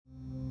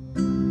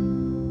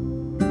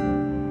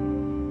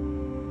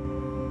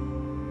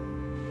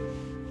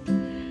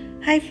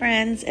Hi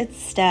friends,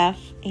 it's Steph,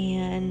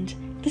 and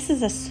this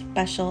is a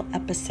special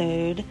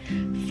episode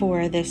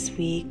for this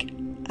week.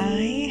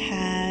 I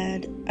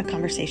had a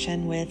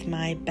conversation with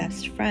my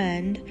best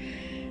friend,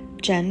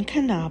 Jen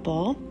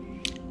Kanable.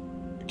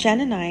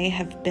 Jen and I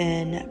have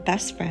been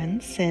best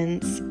friends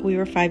since we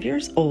were 5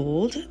 years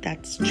old.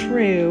 That's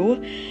true.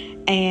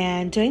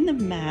 And doing the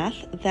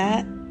math,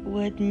 that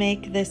would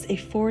make this a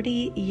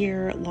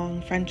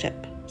 40-year-long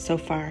friendship so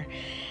far.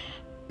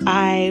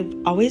 I've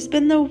always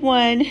been the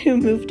one who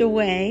moved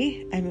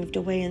away. I moved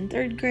away in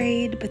third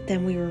grade, but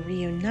then we were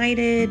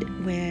reunited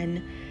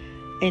in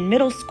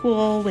middle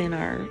school when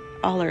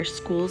all our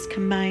schools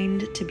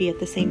combined to be at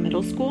the same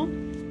middle school.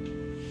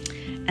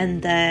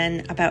 And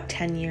then about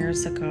 10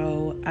 years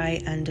ago,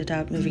 I ended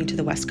up moving to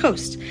the West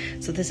Coast.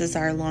 So this is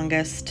our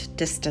longest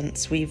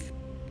distance we've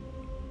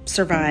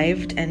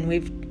survived, and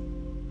we've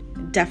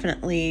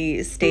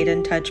definitely stayed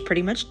in touch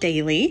pretty much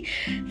daily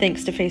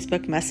thanks to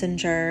Facebook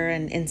Messenger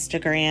and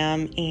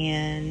Instagram,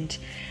 and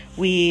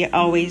we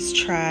always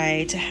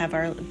try to have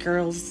our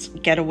girls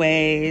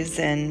getaways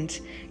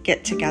and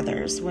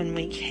get-togethers when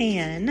we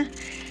can.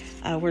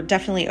 We're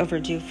definitely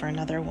overdue for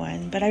another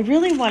one, but I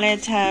really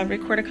wanted to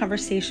record a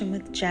conversation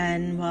with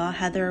Jen while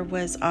Heather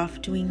was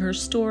off doing her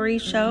story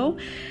show.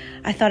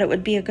 I thought it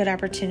would be a good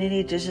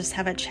opportunity to just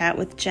have a chat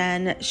with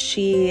Jen.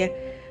 She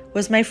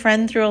was my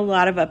friend through a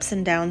lot of ups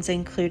and downs,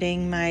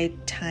 including my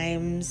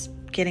times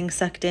getting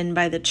sucked in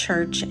by the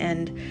church,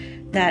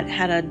 and that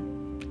had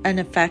an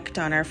effect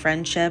on our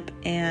friendship.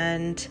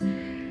 And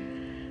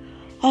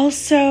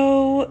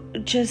also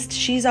just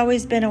she's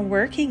always been a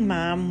working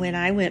mom when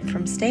I went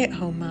from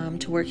stay-at-home mom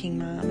to working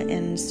mom,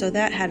 and so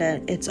that had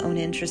its own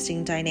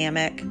interesting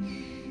dynamic.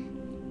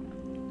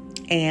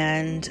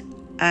 And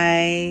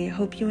I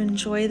hope you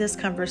enjoy this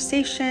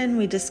conversation.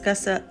 We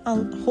discuss a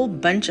whole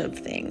bunch of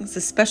things,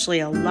 especially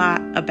a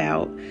lot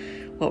about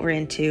what we're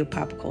into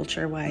pop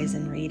culture wise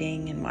and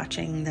reading and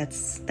watching.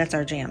 That's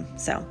our jam.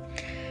 So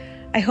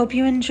I hope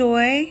you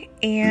enjoy,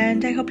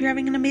 and I hope you're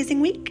having an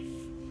amazing week.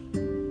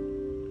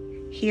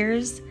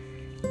 Here's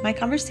my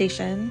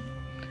conversation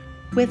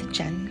with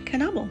Jen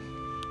Kanable.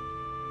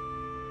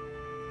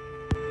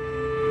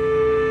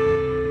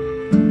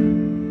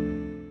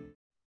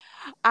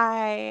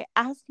 I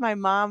asked my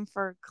mom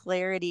for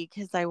clarity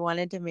because I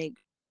wanted to make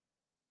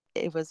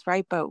it was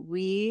right, but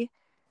we're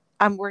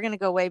going to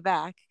go way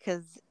back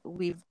because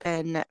we've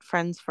been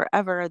friends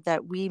forever,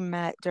 that we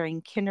met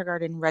during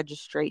kindergarten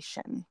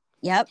registration.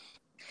 Yep.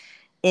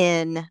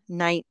 In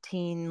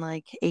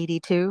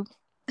 1982,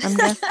 I'm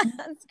guessing.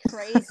 That's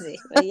crazy.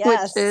 But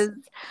yes. Which is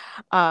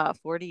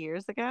 40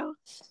 years ago.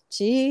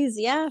 Jeez,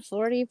 yeah,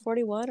 40,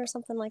 41 or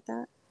something like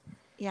that.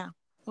 Yeah.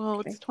 Well,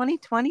 it's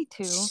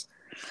 2022.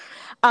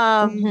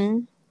 Mm-hmm.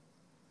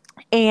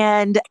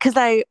 And because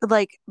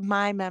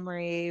my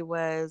memory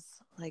was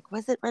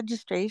was it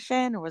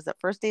registration or was it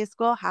first day of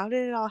school? How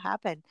did it all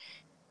happen?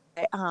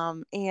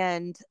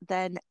 And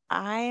then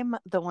I'm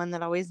the one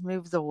that always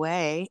moves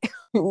away.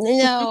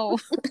 No.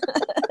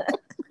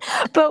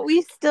 But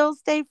we still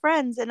stay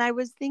friends. And I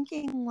was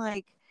thinking,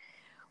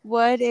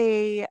 what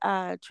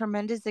a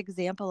tremendous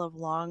example of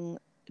long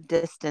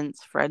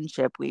distance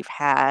friendship we've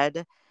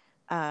had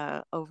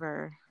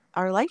over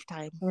our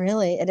lifetime.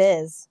 Really, it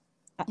is.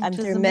 I'm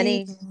through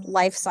many amazing.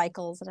 life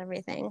cycles and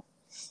everything.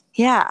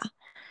 Yeah.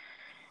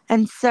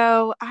 And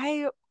so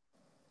I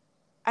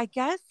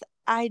guess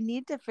I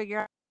need to figure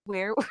out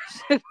where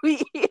should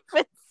we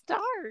even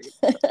start.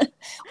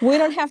 We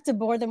don't have to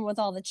bore them with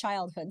all the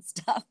childhood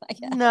stuff, I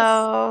guess.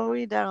 No,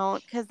 we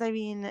don't. Because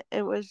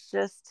it was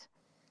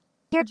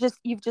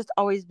you've just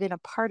always been a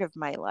part of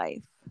my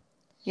life.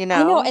 I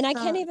know, and I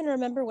can't even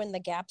remember when the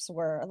gaps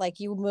were. Like,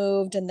 you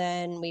moved and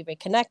then we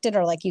reconnected,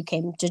 or like you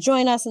came to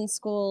join us in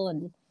school,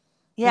 and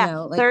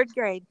third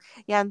grade.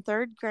 Yeah, in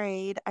third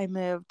grade I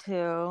moved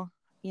to,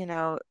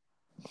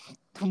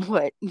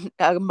 what,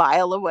 a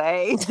mile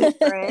away,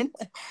 different,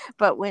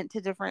 but went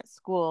to different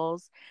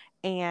schools,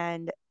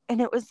 and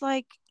it was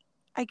I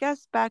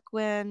guess back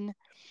when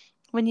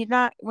you're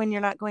not going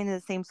to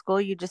the same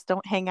school, you just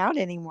don't hang out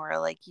anymore.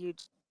 You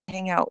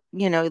hang out,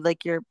 you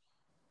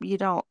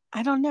don't,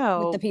 I don't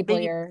know, with the people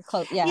you're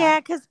close. Yeah,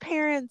 because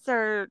parents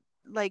are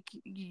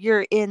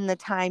you're in the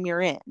time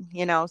you're in,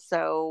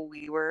 so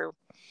we were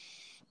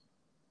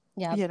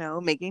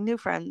making new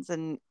friends.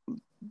 And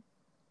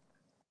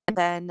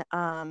then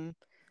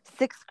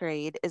sixth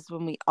grade is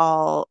when we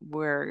all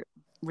were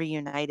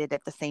reunited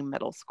at the same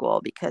middle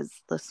school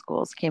because the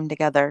schools came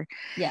together.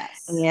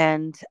 Yes.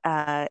 And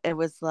it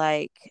was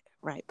right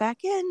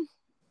back in.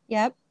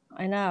 Yep.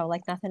 I know,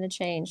 nothing had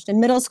changed. And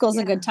middle school is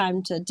a good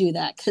time to do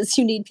that because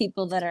you need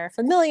people that are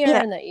familiar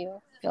and that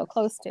you feel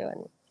close to.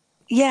 And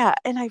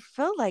and I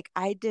feel like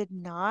I did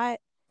not,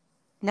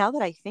 now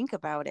that I think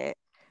about it,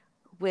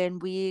 when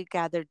we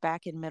gathered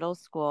back in middle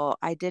school,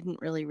 I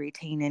didn't really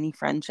retain any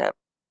friendship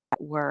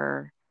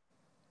that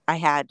I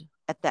had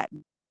at that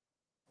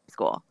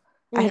school.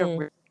 I had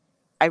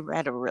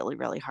a really,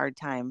 really hard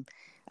time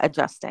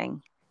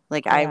adjusting.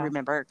 I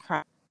remember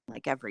crying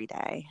like every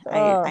day. I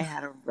Oh,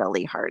 had a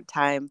really hard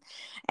time.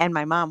 And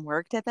my mom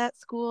worked at that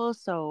school.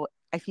 So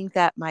I think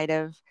that might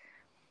have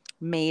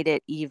made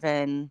it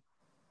even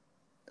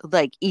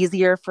like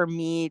easier for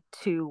me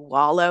to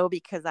wallow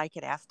because I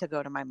could ask to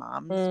go to my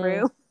mom's mm,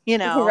 room,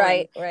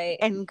 right, right.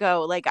 and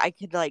go like I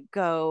could like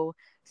go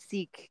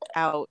seek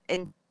out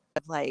and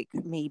like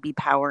maybe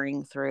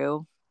powering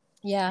through.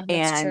 Yeah,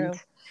 that's And true.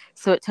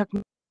 so it took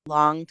me a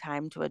long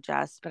time to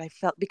adjust, but I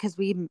felt because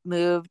we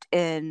moved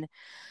in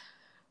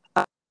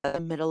the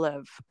middle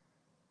of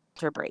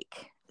winter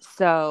break.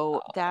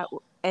 So that,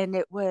 Oh, and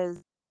it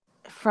was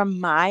from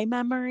my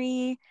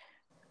memory,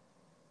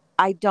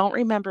 I don't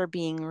remember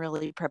being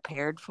really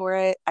prepared for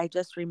it. I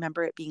just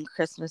remember it being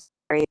Christmas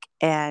break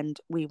and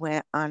we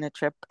went on a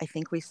trip. I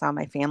think we saw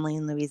my family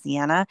in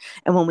Louisiana.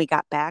 And when we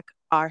got back,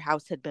 our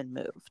house had been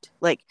moved.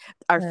 Like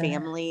our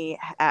family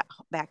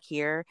back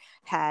here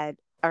had,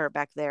 or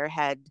back there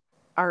had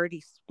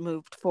already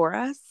moved for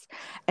us.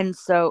 And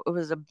so it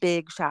was a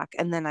big shock.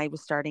 And then I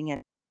was starting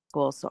at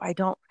school. So I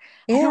don't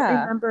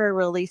yeah, remember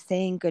really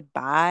saying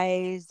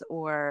goodbyes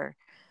or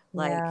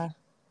like yeah.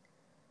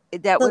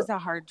 that Little, was a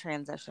hard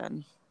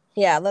transition.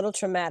 yeah, a little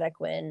traumatic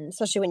when,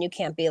 especially when you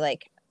can't be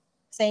like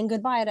saying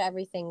goodbye to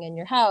everything in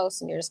your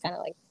house and you're just kind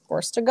of like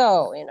forced to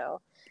go, you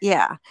know?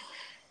 Yeah.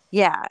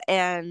 Yeah.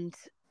 And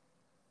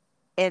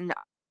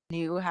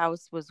new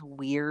house was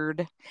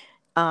weird.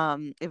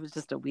 It was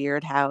just a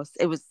weird house.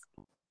 It was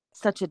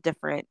such a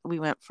different, we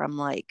went from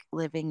like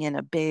living in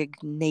a big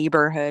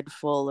neighborhood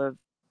full of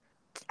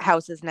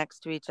houses next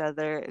to each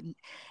other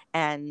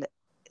and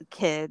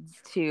kids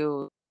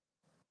to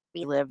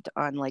we lived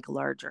on like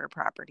larger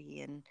property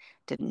and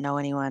didn't know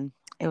anyone.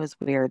 It was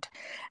weird.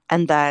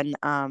 And then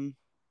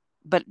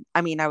but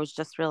I mean, I was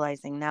just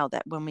realizing now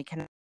that when we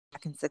connected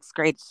back in sixth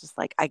grade, it's just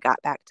like I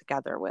got back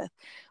together with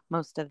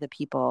most of the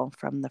people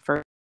from the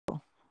first.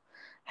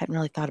 Hadn't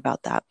really thought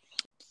about that.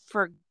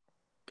 For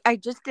I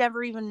just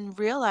never even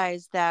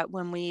realized that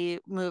when we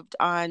moved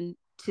on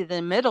to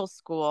the middle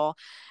school,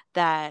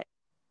 that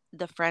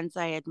the friends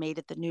I had made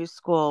at the new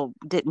school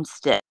didn't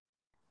stick.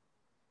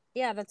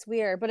 Yeah, that's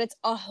weird. But it's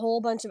a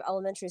whole bunch of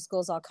elementary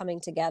schools all coming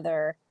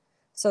together.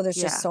 So there's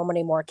just Yeah, so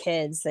many more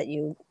kids that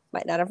you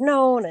might not have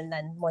known. And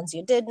then ones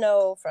you did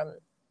know from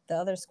the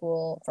other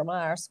school, from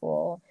our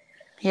school.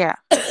 yeah,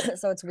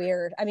 So it's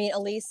weird. I mean,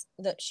 Elise,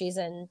 that she's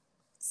in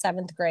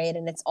seventh grade,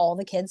 and it's all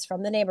the kids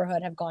from the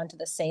neighborhood have gone to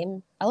the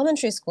same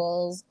elementary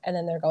schools, and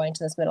then they're going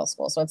to this middle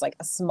school. So it's like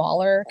a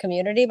smaller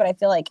community. But I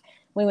feel like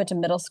when we went to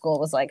middle school,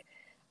 it was like,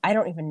 I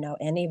don't even know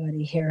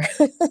anybody here.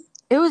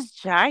 it was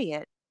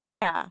giant.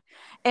 Yeah,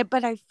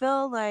 but I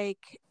feel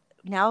like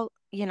now,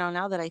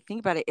 now that I think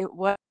about it, it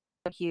was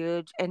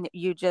huge, and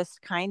you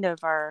just kind of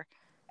are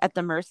at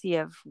the mercy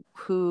of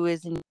who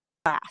is in your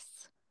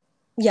class.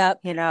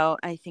 Yep.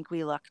 I think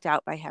we lucked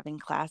out by having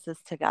classes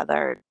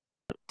together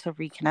to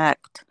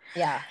reconnect.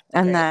 Yeah.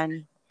 And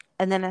Great.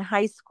 then in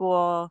high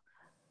school,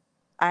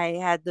 I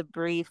had the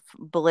brief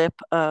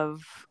blip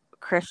of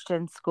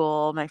Christian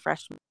school my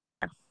freshman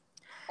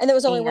And there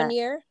was only year. one And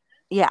year?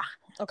 yeah,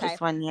 Okay.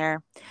 just 1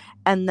 year.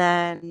 And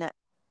then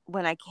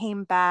when I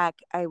came back,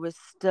 I was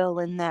still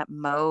in that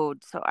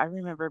mode. So I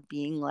remember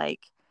being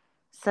like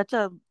such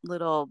a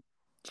little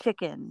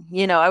chicken.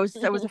 I was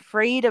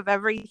afraid of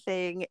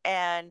everything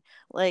and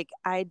like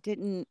I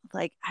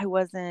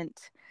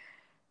wasn't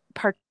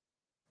part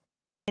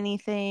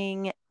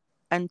anything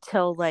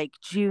until like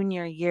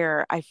junior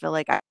year. I feel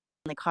like I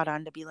finally caught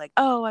on to be like,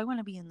 oh, I want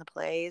to be in the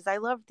plays. I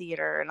love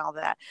theater and all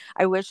that.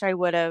 I wish I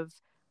would have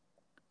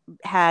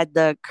had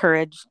the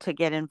courage to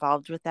get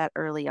involved with that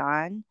early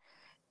on.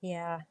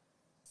 Yeah.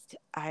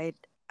 I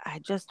I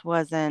just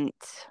wasn't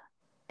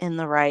in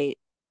the right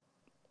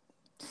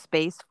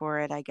space for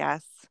it, I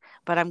guess.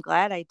 But I'm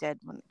glad I did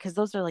because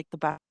those are like the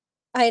best.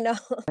 I know.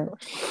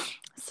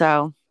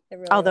 So, It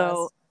really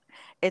although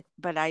was.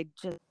 but I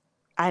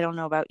don't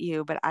know about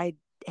you, but I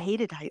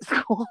hated high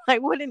school. I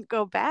wouldn't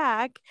go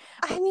back,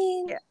 I but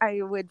mean,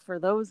 I would for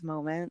those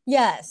moments.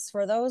 yes,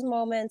 for those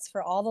moments,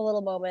 for all the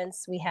little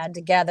moments we had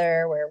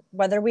together, where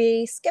whether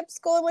we skipped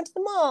school and went to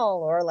the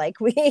mall or like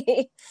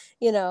we,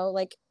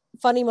 like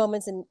funny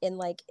moments in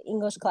like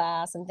English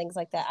class and things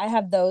like that. I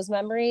have those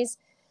memories.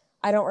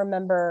 I don't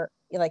remember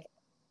like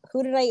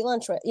who did I eat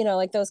lunch with?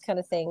 Like those kind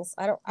of things.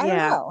 I don't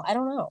Yeah. know. I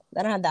don't know.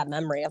 I don't have that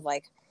memory of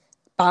like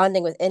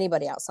bonding with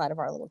anybody outside of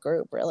our little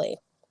group, really.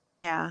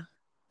 Yeah.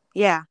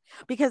 Yeah.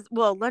 Because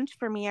well, lunch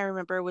for me I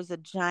remember was a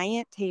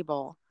giant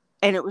table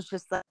and it was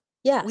just like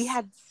we Yes.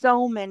 had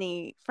so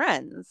many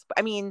friends.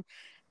 I mean,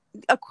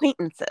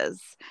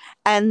 acquaintances.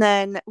 And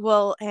then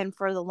and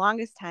for the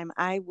longest time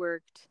I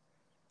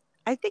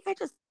think I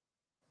just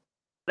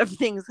of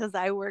things because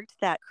I worked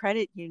that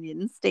credit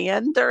union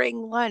stand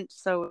during lunch.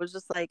 So it was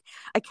just like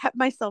I kept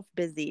myself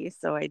busy.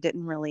 So I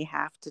didn't really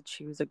have to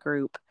choose a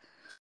group,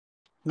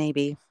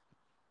 maybe.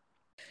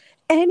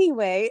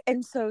 Anyway,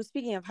 and so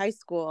speaking of high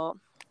school,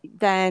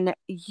 then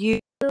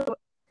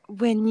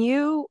when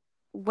you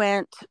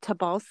went to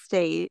Ball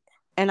State,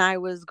 and I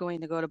was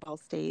going to go to Ball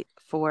State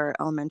for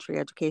elementary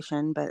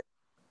education, but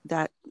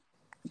that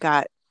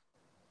got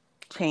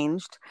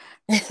changed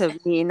to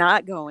me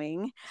not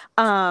going.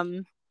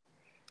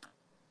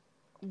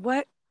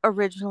 What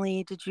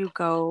originally did you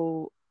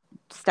go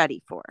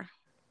study for?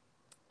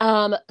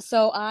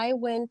 So I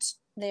went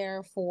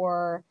there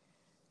for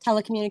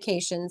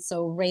telecommunications,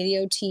 so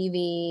radio,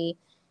 TV,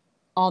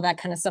 all that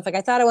kind of stuff. Like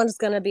I thought I was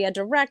going to be a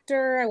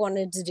director. I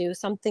wanted to do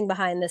something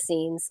behind the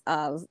scenes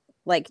of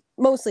like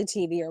mostly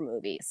TV or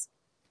movies.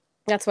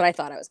 That's what I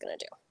thought I was going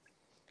to do.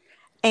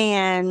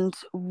 And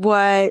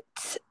what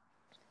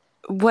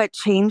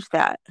changed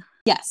that?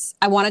 Yes,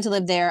 I wanted to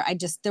live there.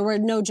 There were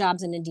no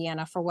jobs in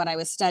Indiana for what I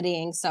was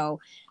studying, so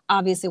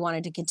obviously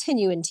wanted to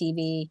continue in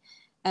TV.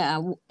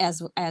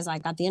 As I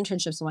got the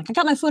internships, I'm like, I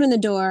got my foot in the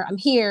door. I'm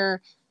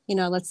here.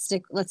 Let's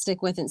stick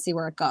with it and see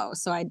where it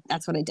goes. So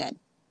that's what I did.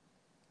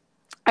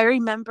 I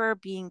remember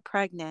being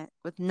pregnant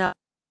with nothing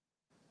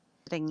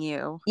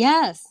you.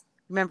 Yes.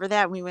 Remember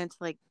that? We went to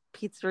like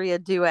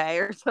Pizzeria Due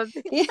or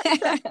something Yeah.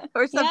 like that,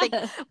 or something.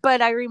 Yes.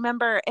 But I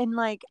remember, and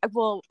like,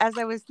 well, as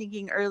I was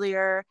thinking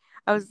earlier,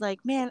 I was like,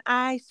 man,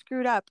 I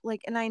screwed up.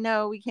 Like, and I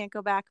know we can't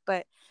go back,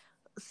 but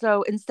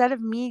so instead of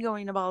me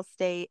going to Ball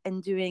State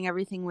and doing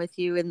everything with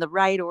you in the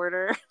right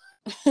order,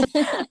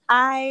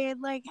 I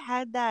like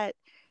had that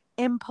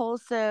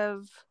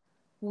impulsive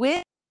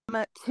whim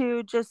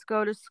to just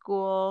go to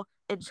school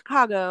in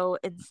Chicago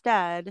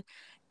instead.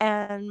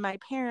 And my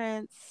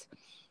parents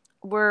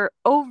were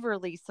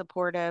overly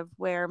supportive,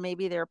 where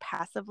maybe they're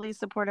passively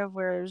supportive,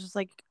 where it was just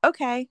like,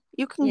 okay,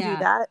 you can do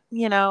that,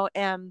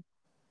 and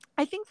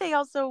I think they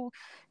also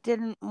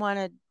didn't want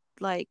to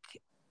like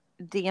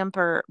be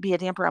a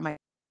damper on my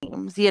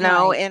dreams,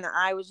 Right. and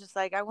I was just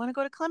like, I want to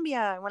go to Columbia,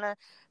 I want to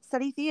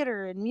study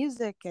theater and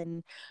music,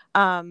 and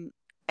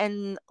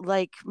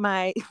like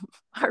my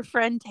our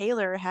friend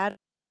Taylor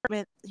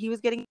he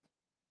was getting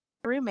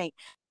a roommate.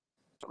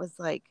 It was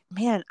like,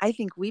 man, I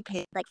think we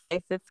paid like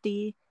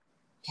 $550.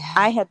 Yeah.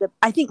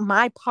 I think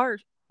my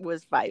part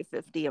was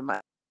 $550 a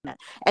month,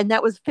 and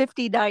that was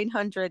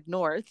 5900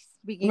 North.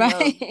 Speaking of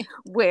Right.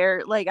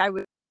 where, like, I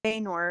would stay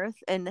north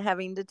and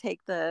having to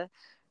take the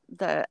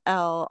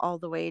L all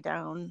the way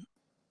down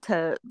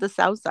to the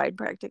south side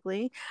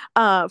practically,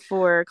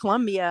 for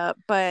Columbia.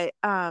 But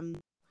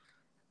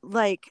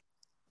like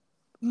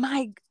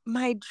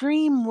my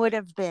dream would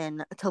have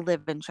been to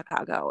live in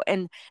Chicago,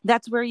 and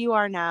that's where you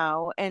are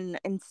now, and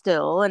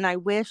still, and I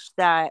wish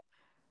that.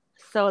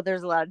 So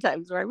there's a lot of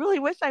times where I really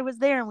wish I was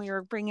there and we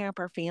were bringing up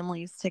our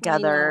families I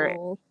together.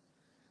 know.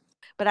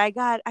 But I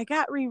got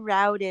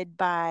rerouted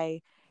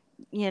by,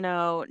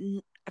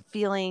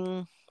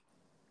 feeling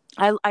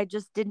I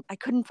just I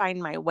couldn't find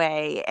my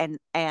way,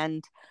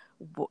 and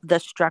the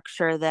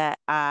structure that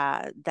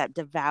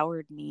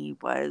devoured me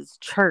was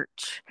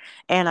church,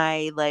 and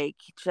I like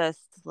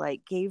just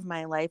like gave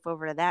my life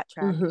over to that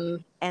track, Mm-hmm.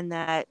 and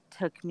that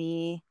took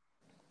me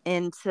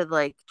into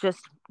like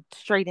just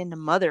straight into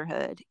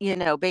motherhood,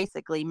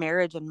 basically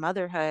marriage and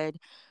motherhood,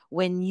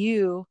 when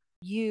you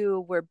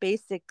were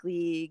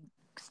basically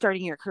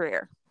starting your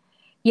career.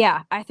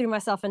 Yeah, I threw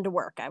myself into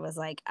work. I was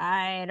like,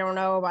 I don't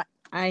know, but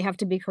I have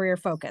to be career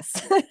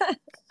focused.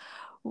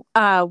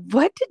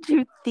 What did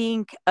you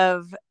think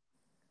of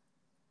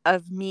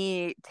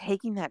me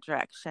taking that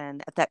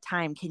direction at that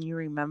time? Can you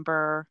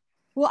remember?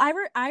 Well,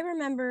 I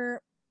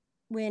remember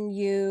when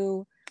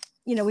you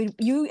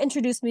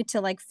introduced me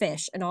to like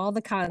Fish and all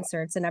the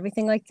concerts and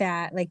everything like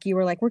that. Like you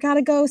were like, we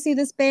gotta go see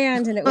this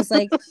band, and it was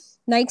like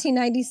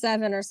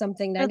 1997 or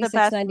something, For the 96,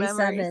 best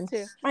memories 97.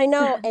 too. I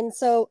know. And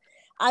so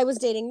I was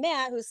dating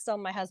Matt, who's still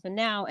my husband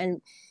now,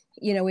 and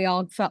we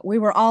all felt we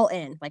were all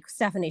in. Like,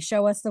 Stephanie,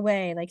 show us the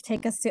way, like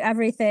take us to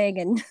everything.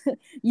 And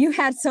you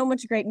had so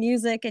much great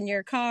music in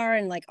your car,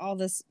 and like all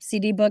this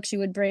CD books you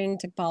would bring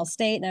to Ball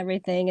State and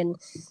everything. And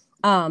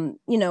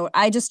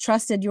I just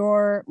trusted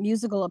your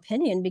musical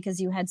opinion because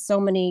you had so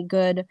many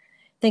good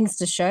things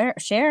to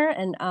share.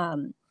 And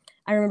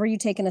I remember you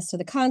taking us to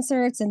the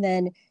concerts, and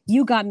then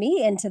you got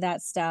me into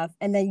that stuff,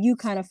 and then you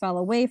kind of fell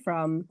away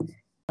from.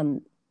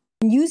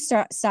 When you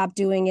stopped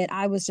doing it,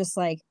 I was just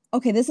like,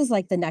 okay, this is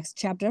like the next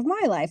chapter of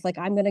my life. Like,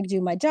 I'm gonna do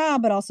my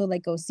job, but also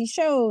like go see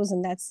shows,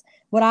 and that's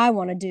what I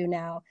want to do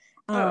now.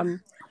 Oh,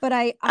 But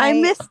I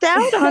missed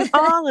out on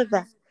all of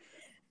that.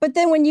 But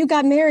then when you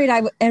got married,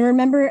 and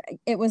remember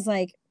it was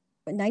like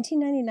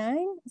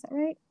 1999. Is that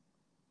right?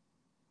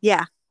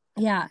 Yeah.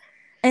 Yeah.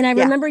 And I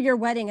Yeah. remember your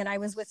wedding, and I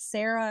was with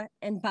Sarah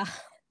and Bob,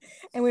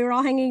 and we were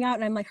all hanging out,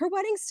 and I'm like, her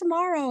wedding's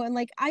tomorrow. And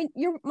like,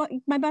 you're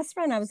my best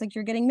friend. I was like,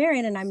 you're getting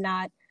married, and I'm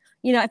not,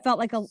 I felt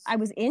like I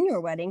was in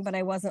your wedding, but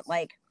I wasn't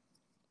like,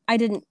 I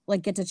didn't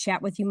like get to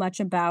chat with you much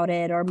about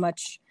it or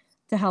much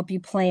to help you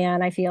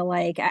plan. I feel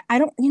like I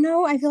don't,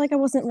 I feel like I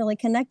wasn't really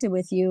connected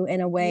with you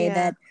in a way Yeah.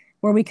 that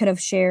where we could have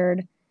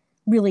shared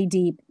really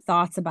deep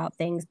thoughts about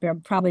things,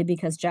 probably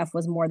because Jeff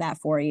was more that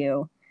for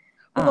you.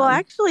 Well,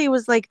 actually, it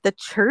was like the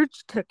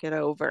church took it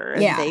over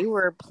and Yeah. they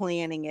were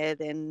planning it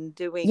and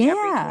doing Yeah.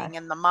 everything,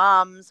 and the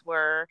moms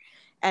were,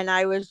 and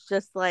I was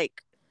just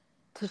like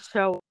to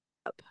show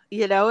up.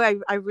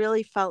 I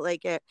really felt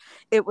like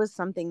it was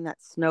something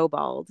that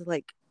snowballed.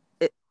 Like,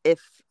 if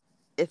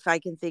if I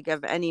can think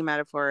of any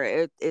metaphor,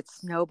 it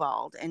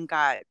snowballed and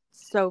got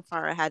so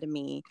far ahead of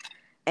me.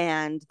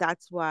 And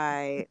that's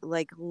why,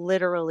 like,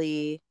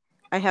 literally,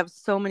 I have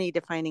so many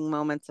defining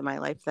moments in my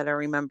life that I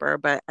remember.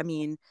 But I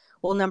mean,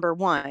 well, number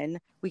one,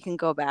 we can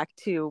go back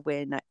to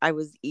when I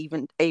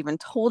even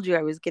told you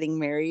I was getting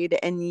married,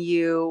 and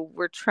you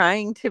were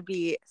trying to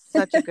be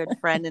such a good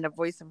friend and a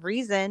voice of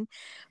reason.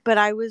 But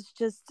I was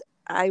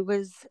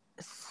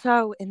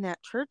so in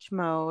that church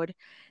mode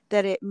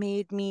that it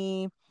made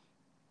me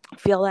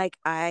feel like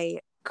I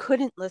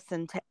couldn't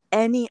listen to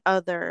any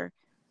other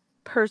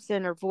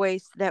person or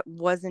voice that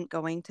wasn't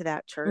going to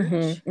that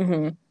church.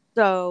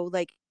 So,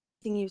 like,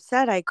 everything you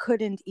said, I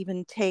couldn't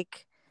even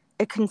take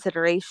a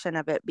consideration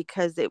of it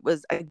because it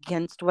was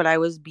against what I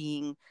was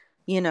being,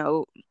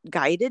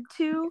 guided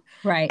to.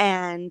 Right.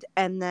 And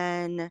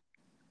then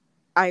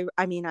I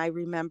mean, I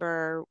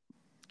remember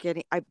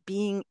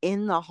being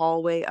in the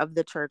hallway of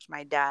the church,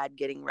 my dad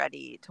getting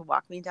ready to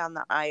walk me down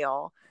the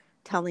aisle,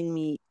 telling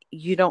me,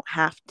 you don't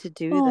have to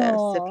do this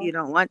if you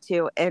don't want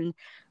to. And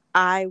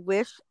I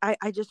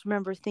just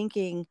remember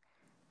thinking,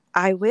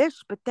 I wish,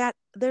 but that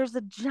there's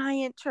a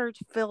giant church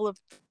full of,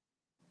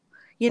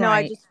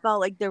 I just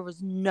felt like there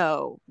was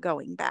no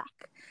going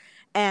back.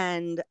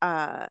 And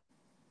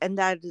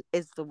that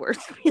is the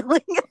worst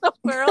feeling in the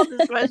world,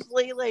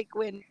 especially like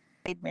when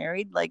I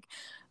married, like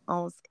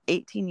almost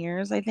 18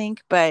 years, I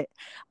think. But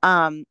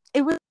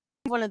it was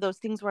one of those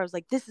things where I was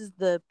like, this is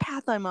the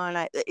path I'm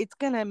on. It's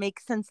going to make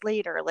sense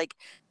later. Like,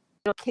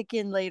 it'll kick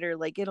in later.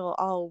 Like, it'll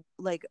all,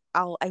 like,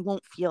 I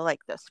won't feel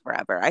like this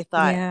forever. I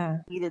thought I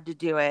needed to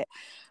do it.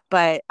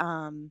 But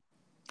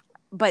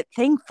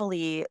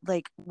thankfully,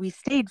 like, we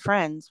stayed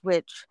friends,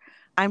 which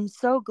I'm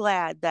so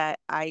glad that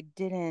I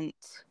didn't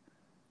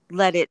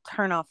let it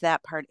turn off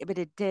that part. But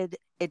it did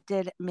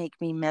make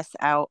me miss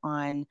out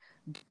on,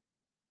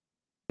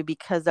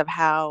 because of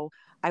how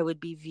I would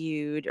be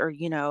viewed, or,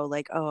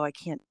 like, oh, I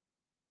can't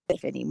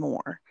live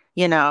anymore.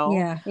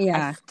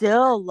 I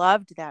still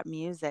loved that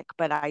music,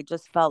 but I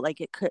just felt like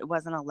it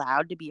wasn't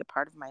allowed to be a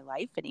part of my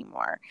life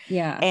anymore.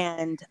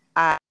 And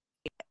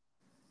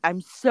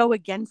I'm so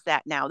against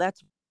that now.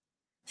 That's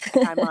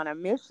I'm on a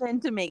mission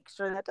to make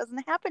sure that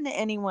doesn't happen to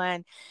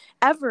anyone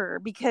ever,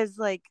 because,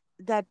 like,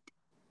 that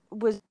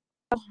was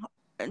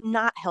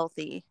not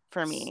healthy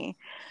for me.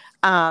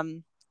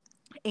 And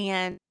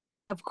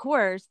of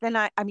course, then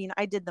I mean,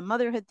 I did the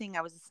motherhood thing.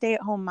 I was a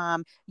stay-at-home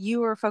mom.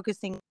 You were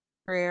focusing on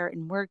career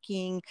and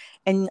working,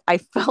 and I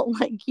felt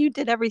like you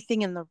did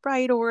everything in the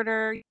right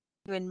order. You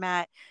and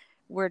Matt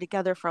were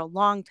together for a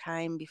long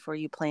time before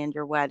you planned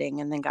your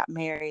wedding, and then got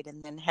married,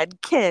 and then had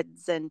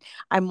kids. And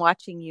I'm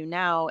watching you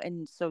now,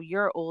 and so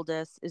your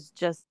oldest is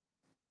just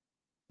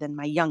than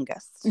my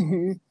youngest.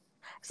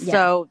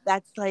 So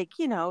that's, like,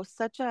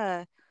 such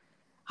a,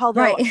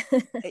 although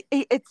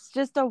it's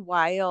just a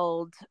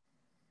wild.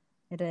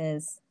 It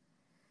is.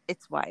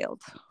 It's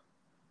wild.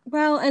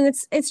 Well, and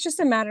it's just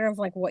a matter of,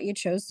 like, what you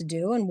chose to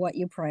do and what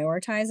you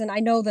prioritize. And I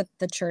know that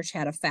the church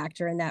had a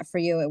factor in that for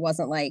you. It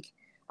wasn't like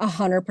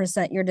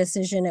 100% your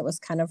decision. It was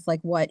kind of like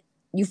what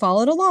you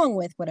followed along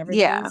with, what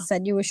everything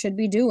said you should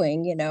be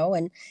doing,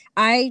 And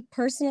I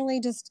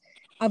personally just,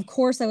 of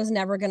course, I was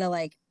never gonna,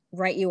 like,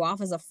 write you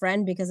off as a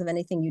friend because of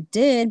anything you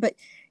did, but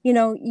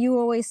you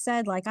always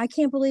said, like, I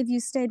can't believe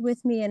you stayed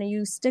with me and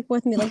you stick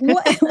with me. Like,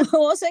 what, what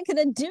was I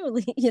gonna do?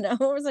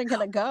 Where was I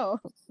gonna go?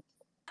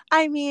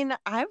 I mean,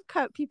 I've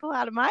cut people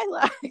out of my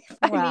life.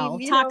 Well,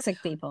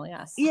 toxic people,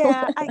 yes.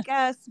 Yeah, I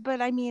guess.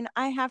 But I mean,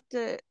 I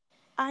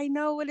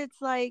know what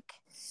it's like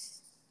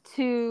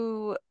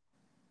to,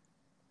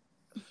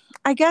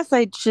 I guess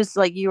I just,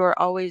 like, you were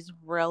a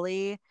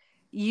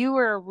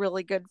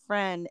really good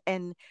friend,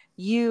 and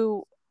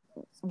you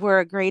were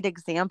a great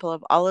example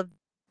of all of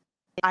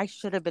I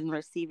should have been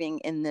receiving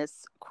in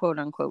this quote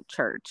unquote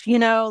church,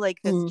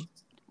 like this.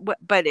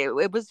 But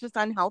it was just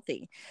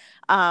unhealthy.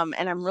 And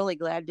I'm really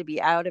glad to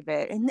be out of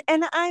it. And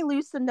I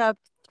loosened up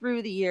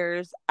through the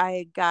years.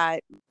 I got,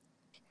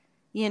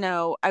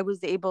 I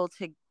was able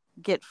to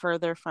get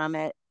further from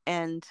it,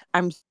 and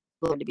I'm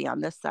glad to be on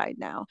this side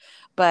now.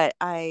 But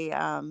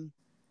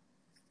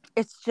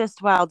it's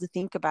just wild to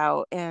think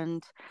about.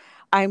 And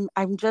I'm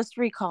just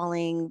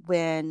recalling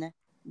when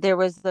there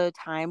was the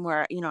time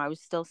where, I was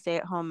still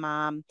stay-at-home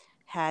mom,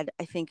 I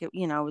think it,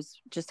 was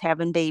just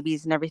having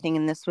babies and everything.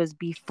 And this was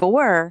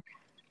before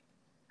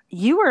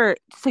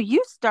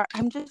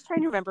I'm just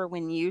trying to remember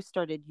when you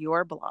started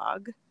your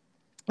blog.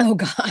 Oh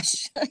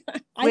gosh.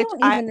 I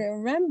don't even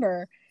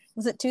remember.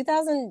 Was it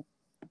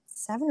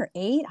 2007 or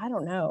 8? I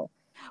don't know.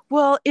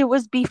 Well, it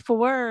was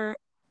before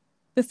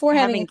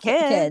having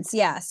kids.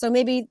 Yeah. So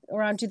maybe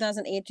around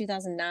 2008,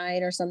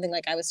 2009 or something.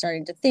 Like, I was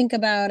starting to think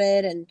about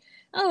it, and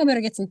I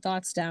better get some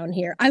thoughts down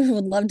here. I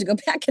would love to go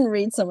back and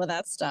read some of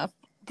that stuff.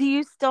 Do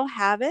you still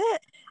have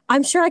it?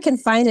 I'm sure I can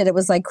find it. It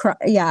was like,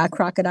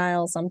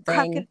 Crocodile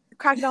something.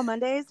 Crocodile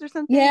Mondays or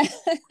something? Yeah.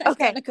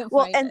 Okay.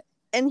 Well,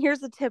 and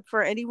here's a tip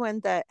for anyone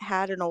that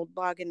had an old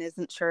blog and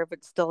isn't sure if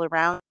it's still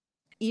around.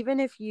 Even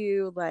if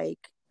you,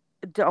 like,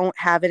 don't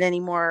have it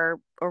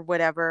anymore, or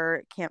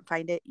whatever can't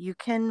find it, you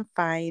can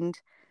find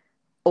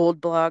old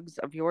blogs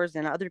of yours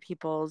and other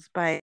people's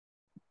by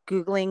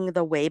Googling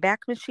the Wayback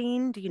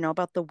Machine. Do you know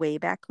about the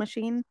Wayback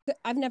Machine?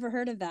 I've never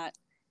heard of that.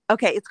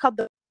 Okay, it's called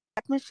the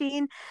Wayback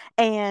Machine.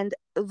 And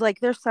like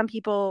there's some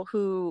people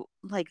who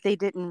like they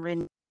didn't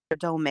renew their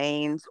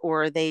domains,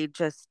 or they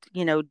just,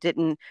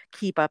 didn't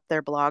keep up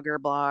their blog or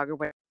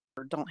whatever,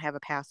 don't have a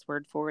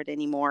password for it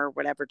anymore, or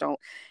whatever, don't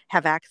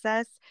have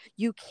access.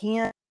 You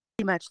can't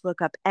pretty much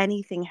look up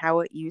anything how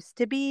it used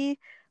to be,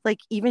 like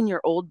even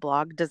your old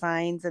blog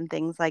designs and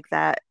things like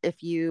that,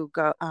 if you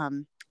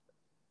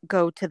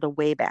go to the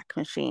Wayback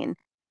Machine.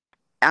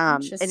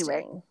 Anyway,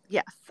 Interesting.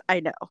 yes, I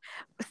know.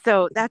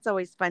 So that's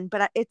always fun,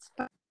 but it's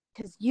fun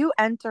because you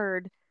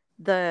entered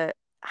the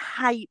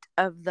height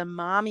of the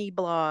mommy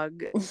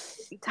blog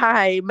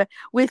time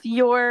with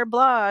your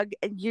blog,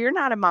 and you're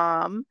not a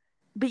mom,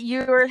 but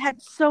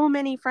had so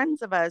many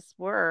friends of us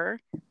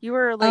you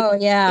were like Oh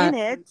yeah. in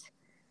it.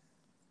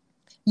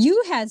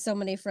 You had so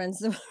many friends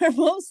that were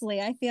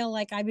mostly, I feel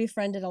like I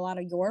befriended a lot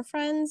of your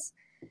friends.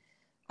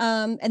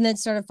 And then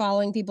started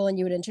following people, and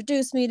you would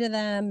introduce me to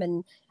them.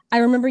 And I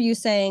remember you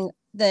saying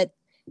that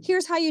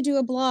here's how you do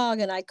a blog,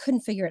 and I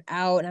couldn't figure it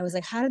out. And I was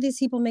like, how do these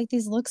people make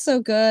these look so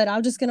good?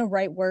 I'm just gonna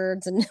write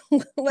words, and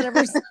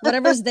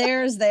whatever's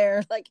there is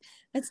there. Like,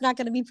 it's not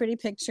gonna be pretty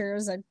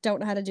pictures. I don't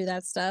know how to do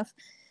that stuff.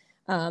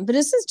 But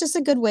this is just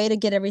a good way to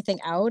get everything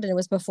out. And it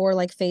was before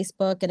like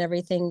Facebook and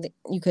everything that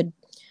you could,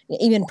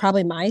 even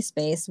probably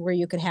MySpace, where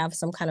you could have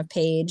some kind of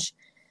page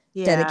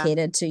Yeah.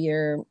 dedicated to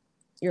your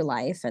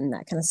life and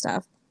that kind of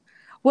stuff.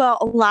 Well,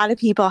 a lot of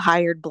people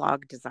hired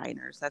blog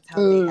designers. That's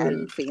how they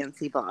had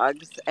fancy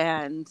blogs,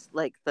 and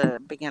like the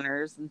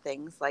beginners and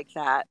things like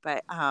that.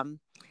 But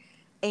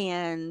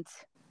and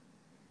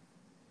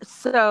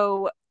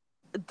so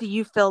do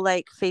you feel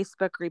like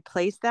Facebook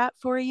replaced that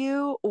for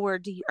you, or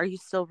are you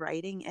still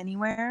writing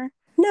anywhere?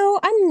 No,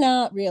 I'm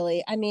not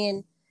really. I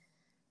mean,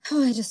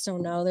 I just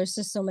don't know. There's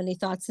just so many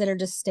thoughts that are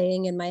just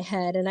staying in my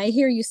head. And I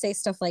hear you say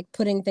stuff like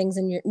putting things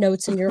in your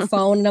notes in your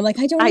phone. And I'm like,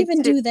 I don't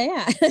even do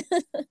that.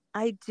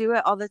 I do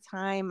it all the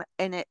time,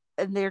 and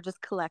they're just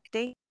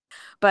collecting,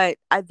 but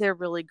they're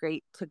really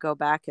great to go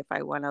back if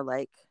I want to,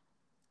 like,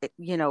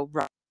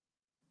 write,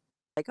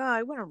 like, oh,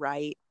 I want to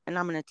write, and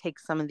I'm going to take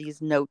some of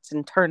these notes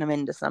and turn them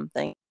into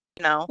something,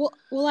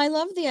 Well, I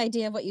love the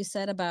idea of what you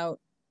said about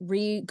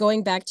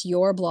going back to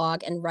your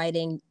blog and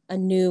writing a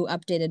new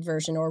updated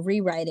version or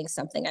rewriting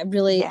something. I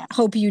really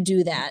hope you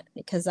do that,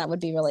 because that would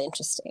be really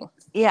interesting.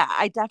 Yeah,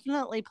 I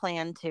definitely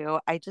plan to.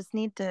 I just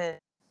need to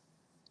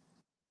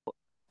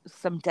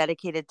some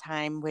dedicated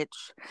time,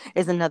 which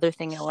is another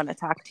thing I want to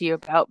talk to you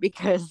about,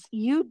 because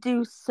you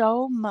do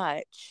so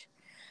much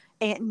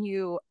and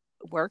you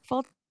work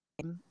full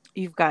time.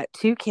 You've got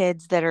 2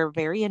 kids that are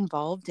very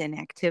involved in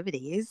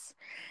activities,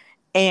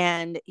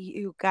 and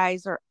you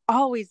guys are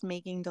always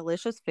making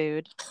delicious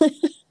food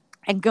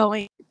and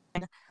going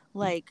on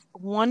like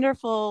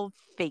wonderful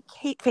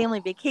family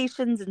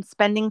vacations and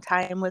spending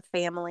time with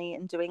family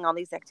and doing all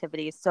these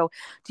activities. So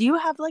do you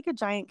have like a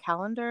giant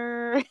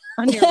calendar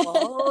on your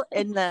wall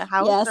in the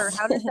house? Yes. Or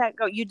how does that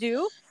go? You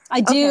do?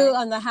 I do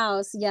on the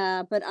house,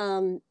 yeah. But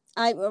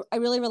I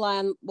really rely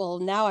on, well,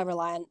 now I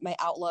rely on my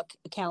Outlook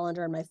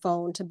calendar and my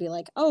phone to be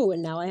like, oh,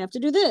 and now I have to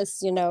do this,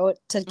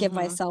 to give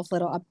myself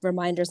little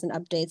reminders and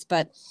updates.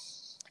 But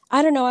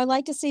I don't know. I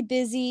like to stay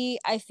busy.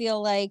 I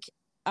feel like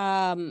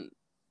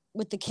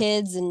with the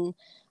kids and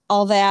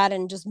all that,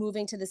 and just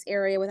moving to this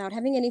area without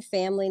having any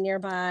family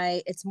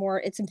nearby, it's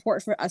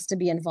important for us to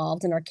be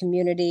involved in our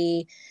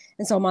community.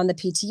 And so I'm on the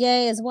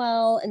PTA as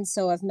well. And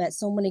so I've met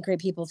so many great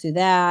people through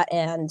that.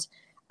 And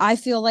I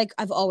feel like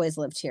I've always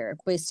lived here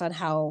based on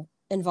how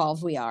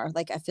involved we are.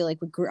 Like, I feel like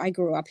I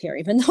grew up here,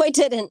 even though I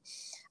didn't.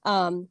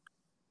 And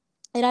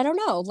I don't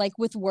know, like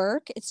with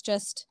work, it's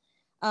just,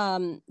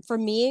 for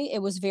me,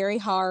 it was very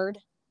hard.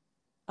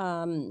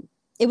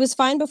 It was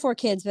fine before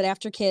kids, but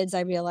after kids,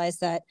 I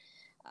realized that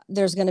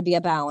there's going to be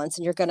a balance,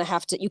 and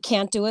you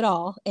can't do it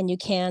all, and you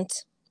can't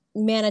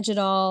manage it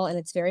all. And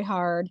it's very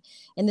hard.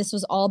 And this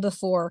was all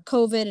before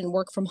COVID and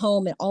work from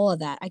home and all of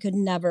that. I could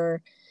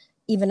never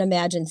even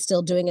imagine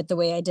still doing it the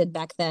way I did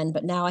back then.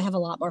 But now I have a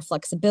lot more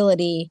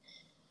flexibility,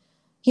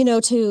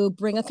 to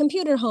bring a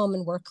computer home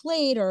and work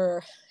late,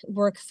 or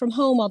work from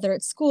home while they're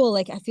at school.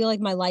 Like, I feel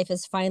like my life I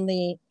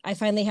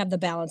finally have the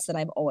balance that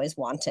I've always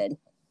wanted.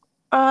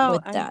 Oh,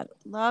 With I that.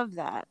 love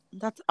that.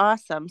 That's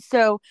awesome.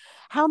 So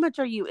how much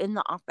are you in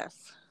the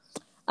office?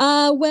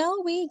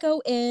 Well, we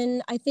go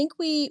in, I think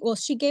we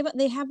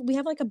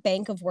have like a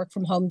bank of work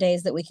from home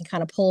days that we can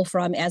kind of pull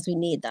from as we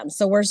need them.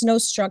 So there's no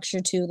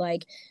structure to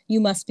like, you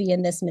must be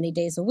in this many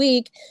days a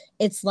week.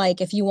 It's like,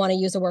 if you want to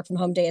use a work from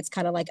home day, it's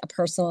kind of like a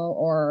personal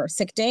or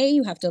sick day.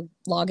 You have to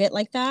log it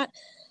like that.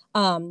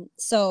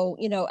 So,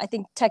 I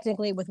think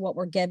technically with what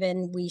we're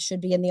given, we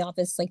should be in the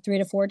office like 3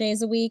 to 4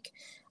 days a week.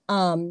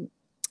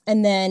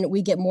 And then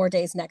we get more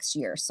days next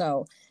year.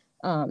 So,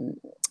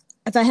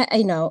 if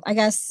I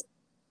guess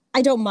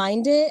I don't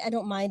mind it. I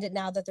don't mind it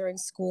now that they're in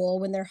school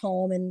when they're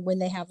home and when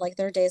they have like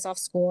their days off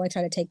school. I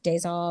try to take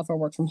days off or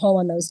work from home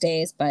on those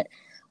days. But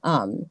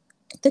um,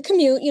 the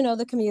commute,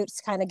 the commute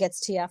kind of gets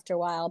to you after a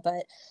while.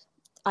 But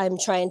I'm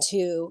trying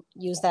to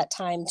use that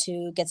time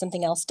to get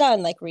something else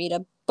done, like read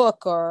a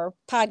book or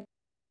podcast.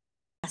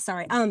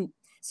 Sorry.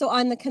 So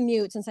on the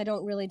commute, since I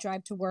don't really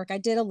drive to work, I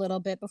did a little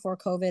bit before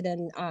COVID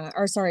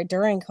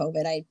during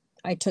COVID.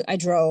 I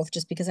drove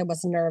just because I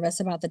was nervous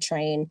about the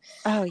train.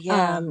 Oh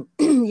yeah.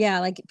 Yeah,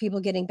 like people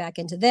getting back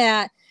into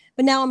that.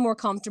 But now I'm more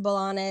comfortable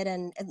on it,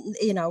 and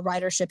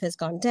ridership has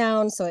gone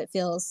down, so it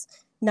feels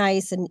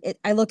nice. And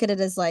I look at it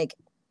as like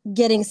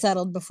getting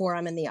settled before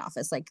I'm in the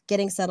office, like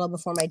getting settled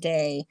before my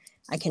day.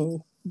 I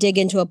can dig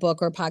into a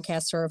book or a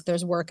podcast, or if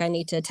there's work I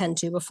need to attend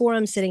to before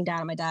I'm sitting down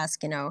at my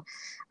desk,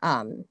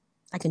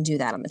 I can do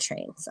that on the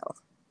train. So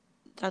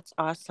That's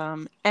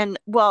awesome. And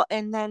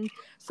then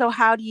so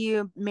how do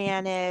you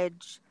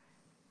manage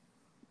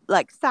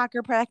like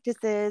soccer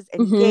practices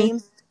and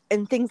games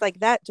and things like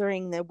that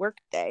during the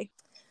workday?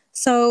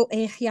 So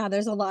yeah,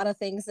 there's a lot of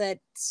things that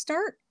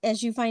start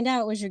as you find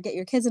out as you get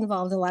your kids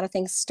involved. A lot of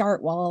things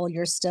start while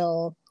you're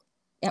still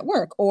at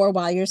work or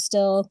while you're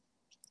still,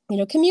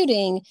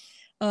 commuting.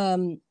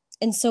 And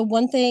so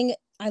one thing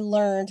I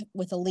learned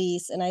with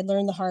Elise, and I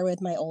learned the hard way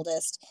with my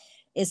oldest,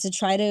 is to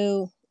try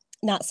to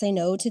not say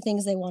no to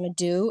things they want to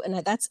do. And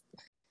that's,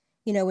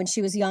 when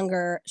she was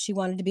younger, she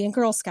wanted to be in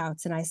Girl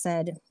Scouts. And I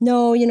said,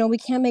 no, we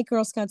can't make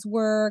Girl Scouts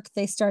work.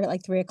 They start at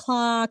like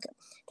 3:00.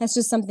 That's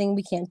just something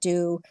we can't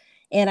do.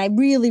 And I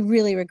really,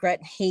 really regret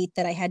and hate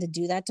that I had to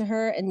do that to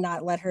her and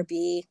not let her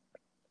be,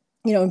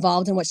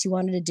 involved in what she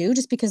wanted to do,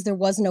 just because there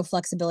was no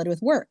flexibility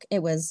with work.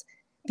 It was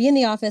be in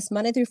the office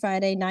Monday through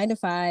Friday, 9 to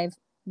 5,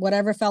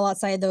 whatever fell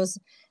outside those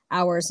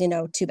hours,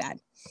 too bad.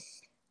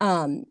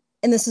 And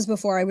this is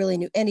before I really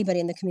knew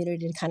anybody in the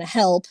community to kind of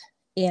help.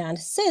 And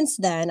since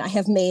then, I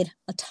have made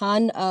a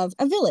ton of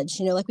a village.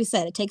 Like we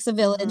said, it takes a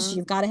village.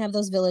 You've got to have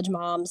those village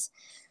moms.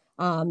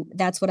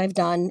 That's what I've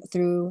done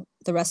through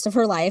the rest of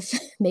her life,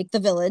 make the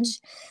village.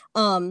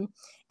 And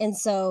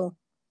so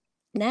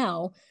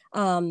now,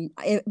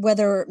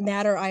 whether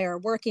Matt or I are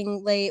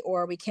working late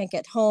or we can't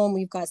get home,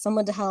 we've got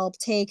someone to help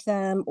take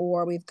them,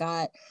 or we've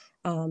got,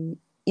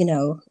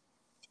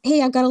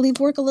 hey, I've got to leave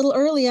work a little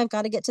early. I've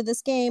got to get to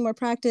this game or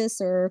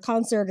practice or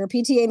concert or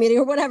PTA meeting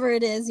or whatever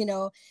it is,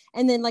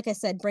 And then, like I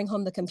said, bring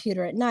home the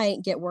computer at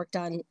night, get work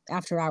done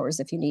after hours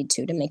if you need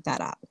to make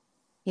that up.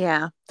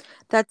 Yeah,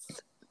 that's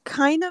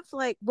kind of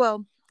like,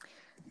 well,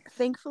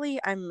 thankfully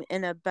I'm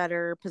in a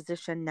better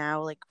position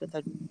now, like with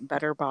a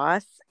better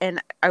boss.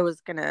 And I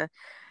was gonna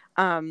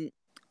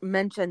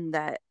mention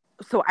that,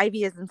 so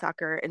Ivy is in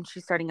soccer and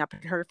she's starting up,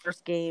 and her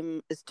first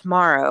game is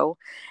tomorrow,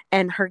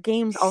 and her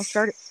games all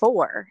start at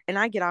 4 and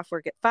I get off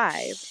work at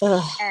 5.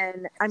 Ugh.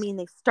 And I mean,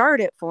 they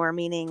start at 4,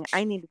 meaning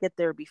I need to get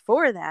there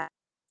before that,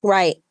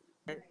 Right,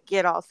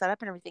 get all set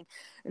up and everything.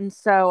 And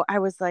so I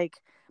was like,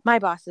 my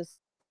boss is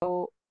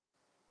so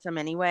awesome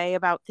anyway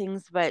about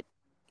things, but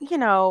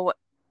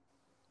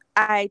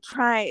I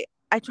try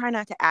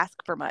not to ask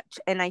for much.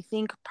 And I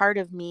think part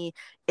of me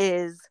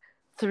is,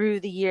 through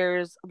the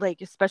years, like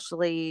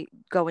especially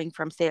going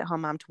from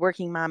stay-at-home mom to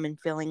working mom, and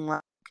feeling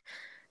like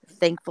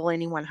thankful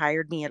anyone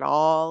hired me at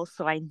all.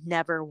 So I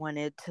never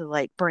wanted to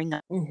like bring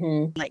up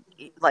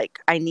like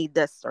I need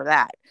this or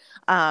that.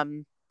 I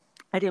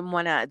didn't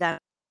want to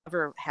that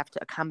ever have to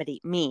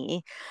accommodate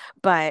me,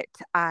 but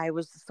I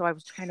was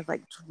kind of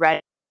like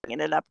dreading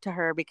it up to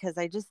her, because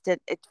I just did.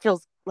 It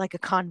feels like a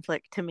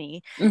conflict to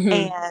me.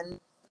 And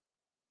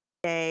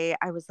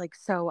I was like,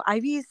 so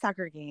Ivy's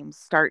soccer games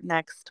start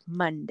next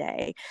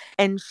Monday.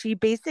 And she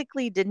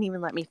basically didn't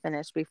even let me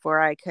finish before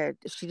I could.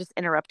 She just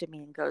interrupted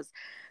me and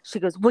she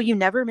goes, well, you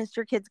never miss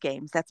your kids'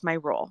 games. That's my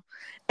rule.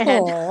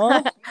 And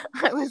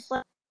I was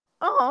like,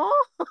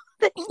 oh,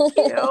 thank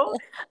you.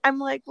 I'm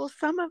like, well,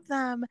 some of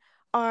them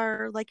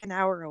are like an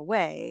hour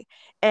away.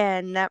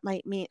 And that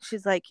might mean,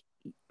 she's like,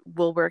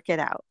 we'll work it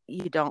out.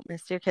 You don't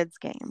miss your kids'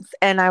 games.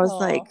 And I was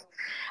like,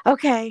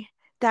 okay,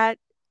 that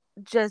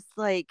just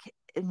like,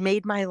 it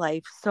made my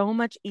life so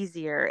much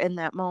easier in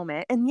that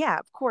moment. And yeah,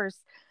 of course,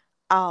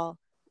 I'll,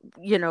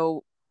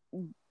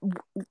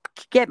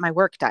 get my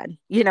work done,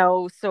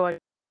 so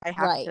I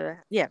have to,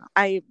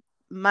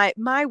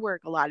 my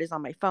work a lot is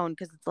on my phone,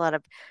 because it's a lot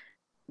of,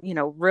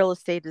 real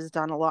estate is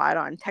done a lot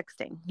on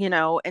texting,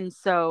 and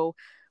so,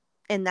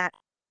 and that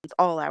is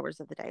all hours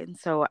of the day. And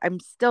so I'm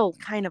still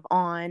kind of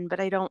on, but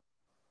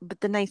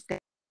the nice thing,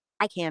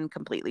 I can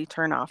completely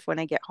turn off when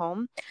I get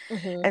home.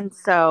 And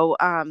so,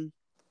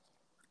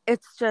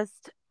 it's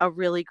just a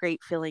really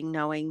great feeling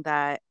knowing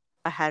that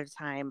ahead of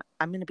time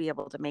I'm going to be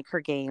able to make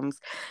her games,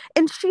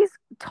 and she's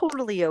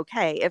totally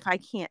okay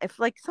if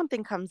like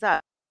something comes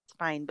up, it's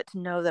fine, but to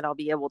know that I'll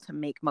be able to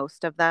make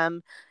most of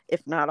them,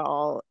 if not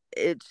all,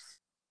 it's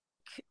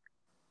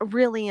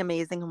really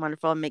amazing and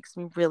wonderful. It makes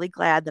me really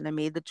glad that I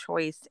made the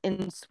choice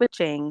in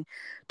switching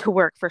to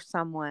work for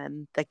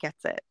someone that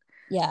gets it.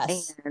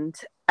 Yes. And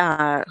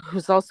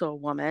who's also a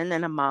woman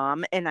and a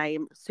mom, and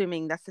I'm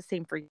assuming that's the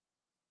same for you.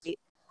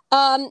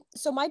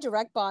 So my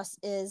direct boss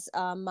is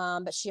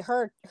mom, but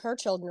her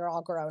children are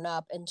all grown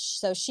up, and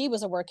so she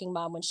was a working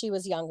mom when she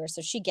was younger,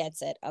 so she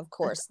gets it, of That's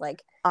course.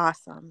 Like,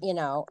 awesome.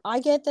 I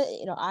get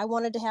that. I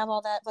wanted to have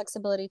all that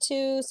flexibility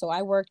too, so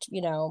I worked,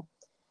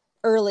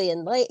 early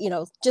and late.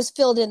 Just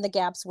filled in the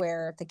gaps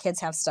where the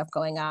kids have stuff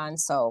going on.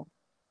 So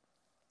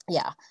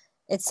yeah,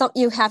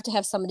 you have to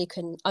have somebody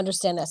who can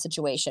understand that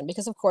situation,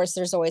 because of course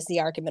there's always the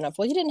argument of,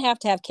 well, you didn't have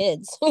to have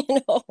kids.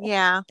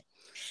 Yeah.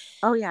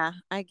 Oh yeah,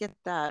 I get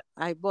that.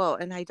 I will,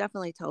 and I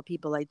definitely tell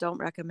people I don't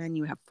recommend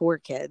you have 4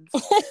 kids.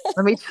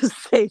 Let me just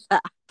say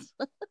that.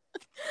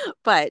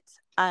 But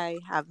I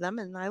have them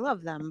and I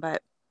love them,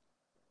 but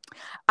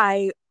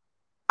I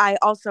I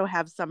also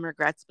have some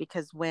regrets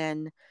because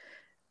when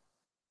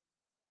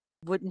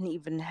wouldn't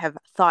even have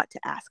thought to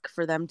ask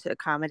for them to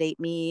accommodate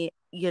me,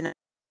 a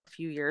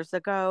few years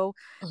ago,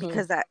 Mhm.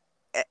 because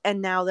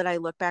and now that I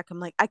look back, I'm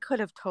like, I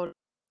could have totally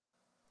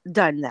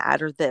done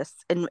that or this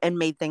and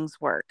made things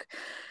work.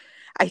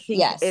 I think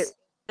it Yes.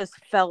 just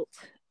felt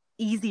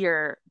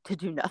easier to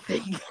do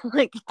nothing,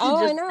 like to Oh, I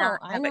just know. not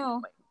I have it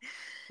know. going.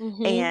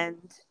 Hmm.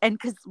 And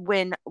because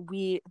when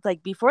we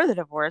like before the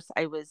divorce,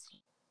 I was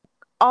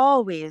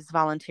always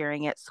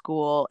volunteering at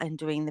school and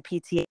doing the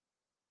PTA,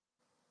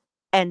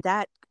 and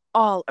that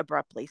all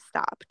abruptly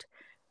stopped.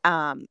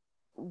 Um,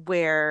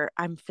 where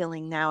I'm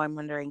feeling now, I'm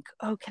wondering,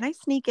 oh, can I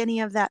sneak any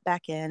of that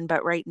back in?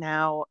 But right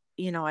now,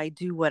 I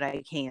do what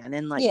I can,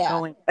 and like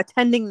Yeah.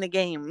 attending the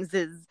games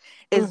is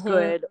Hmm.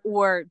 good,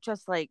 or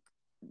just like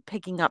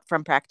picking up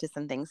from practice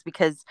and things.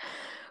 Because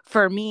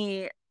for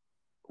me,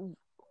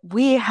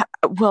 we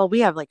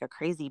have like a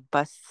crazy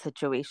bus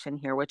situation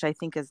here, which I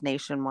think is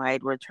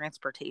nationwide, where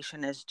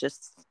transportation is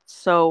just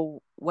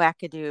so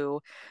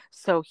wackadoo.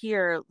 So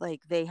here,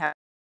 like they have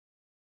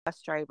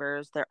bus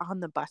drivers, they're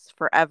on the bus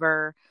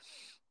forever.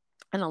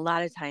 And a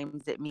lot of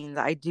times it means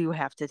I do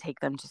have to take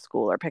them to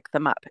school or pick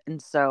them up.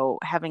 And so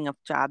having a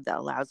job that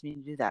allows me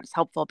to do that is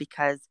helpful,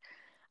 because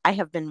I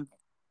have been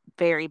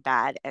very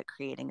bad at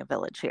creating a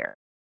village here.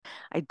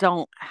 I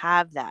don't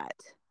have that.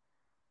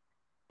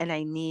 And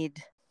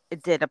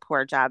did a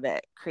poor job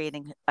at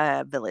creating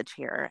a village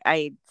here.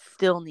 I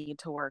still need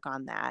to work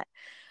on that.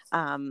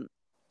 Um,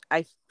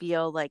 I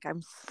feel like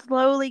I'm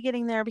slowly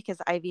getting there, because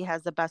Ivy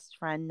has a best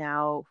friend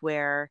now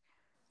where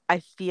I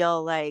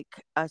feel like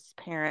us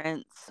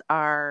parents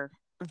are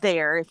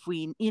there if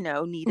we,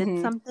 needed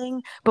Hmm.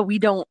 something, but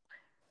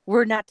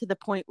we're not to the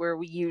point where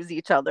we use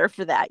each other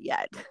for that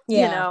yet,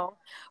 Yeah.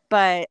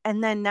 but,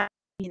 and then now,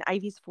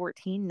 Ivy's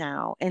 14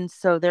 now. And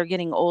so they're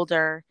getting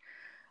older.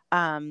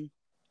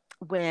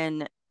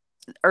 When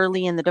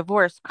early in the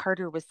divorce,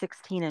 Carter was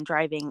 16 and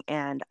driving,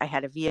 and I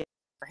had a vehicle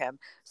for him.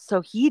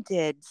 So he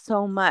did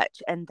so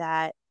much, and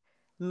that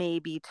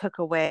maybe took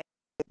away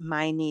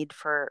my need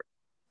for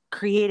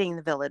creating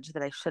the village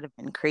that I should have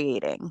been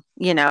creating,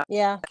 Yeah.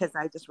 because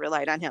I just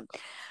relied on him.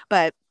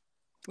 But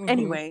Hmm.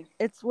 anyway,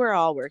 we're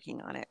all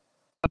working on it.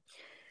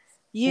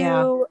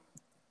 Yeah. You,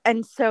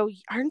 and so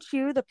aren't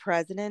you the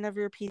president of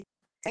your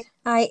PTA?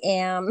 I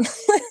am.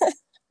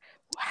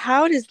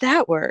 How does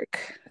that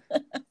work?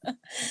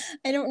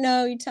 I don't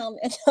know. You tell me.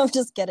 I'm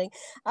just kidding.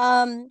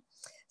 Um,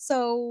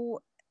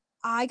 so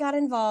I got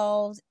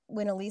involved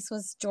when Elise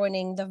was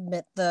joining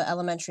the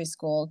elementary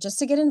school, just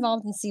to get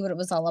involved and see what it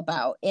was all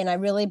about. And I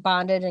really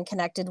bonded and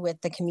connected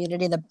with the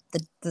community,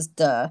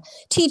 the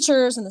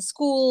teachers and the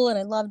school, and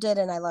I loved it,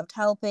 and I loved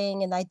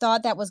helping. And I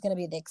thought that was going to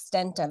be the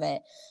extent of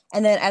it.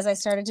 And then as I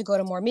started to go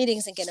to more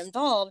meetings and get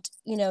involved,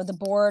 the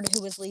board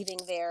who was leaving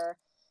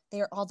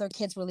all their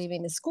kids were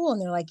leaving the school,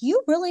 and they're like,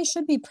 you really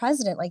should be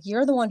president. Like,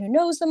 you're the one who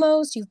knows the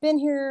most. You've been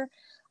here.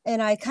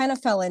 And I kind of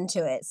fell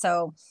into it.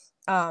 So,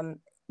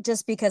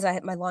 just because I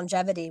had my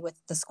longevity with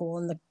the school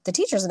and the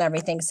teachers and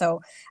everything. So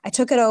I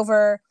took it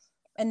over,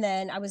 and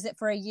then I was it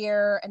for a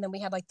year, and then we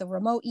had like the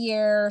remote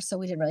year. So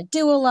we didn't really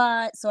do a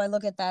lot. So I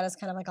look at that as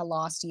kind of like a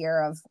lost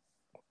year of,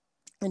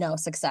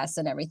 success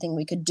and everything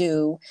we could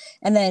do.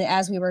 And then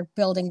as we were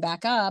building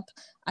back up,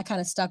 I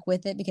kind of stuck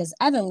with it because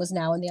Evan was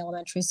now in the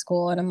elementary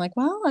school. And I'm like,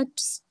 well, I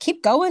just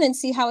keep going and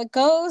see how it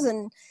goes.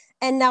 And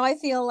now I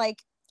feel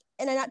like,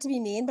 and not to be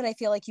mean, but I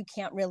feel like you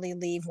can't really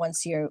leave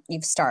once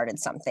you've started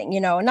something,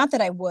 not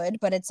that I would,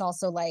 but it's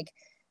also like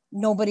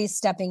nobody's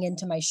stepping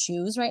into my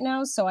shoes right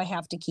now. So I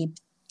have to keep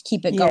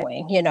it Yeah.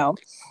 going.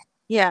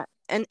 Yeah.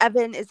 And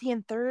Evan, is he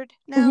in third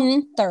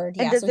now? Third.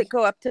 And Yeah. does it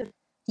go up to?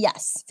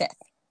 Yes,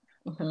 fifth.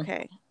 Mm-hmm.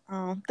 Okay.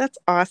 Oh, that's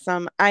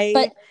awesome.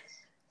 But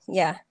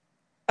yeah.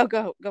 Oh,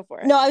 go for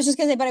it. No, I was just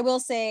gonna say, but I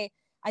will say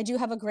I do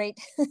have a great,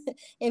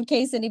 in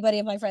case anybody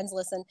of my friends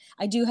listen,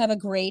 I do have a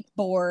great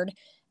board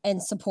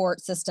and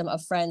support system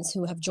of friends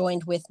who have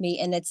joined with me,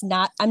 and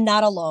I'm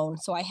not alone.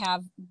 So I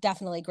have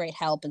definitely great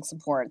help and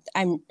support.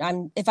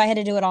 If I had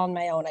to do it all on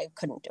my own, I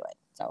couldn't do it.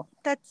 So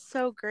That's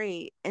so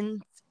great.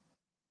 And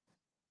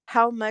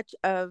how much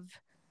of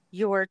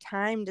your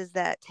time does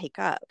that take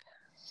up?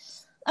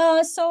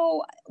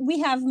 So we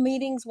have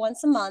meetings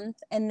once a month,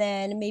 and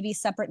then maybe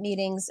separate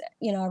meetings,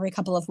 every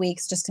couple of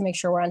weeks, just to make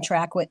sure we're on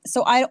track with.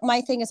 So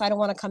my thing is, I don't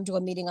want to come to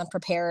a meeting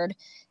unprepared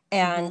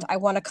and I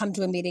want to come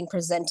to a meeting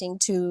presenting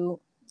to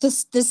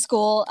this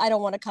school. I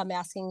don't want to come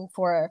asking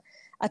for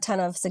a ton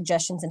of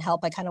suggestions and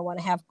help. I kind of want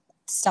to have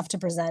stuff to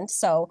present.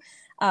 So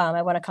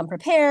I want to come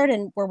prepared,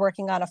 and we're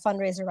working on a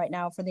fundraiser right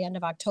now for the end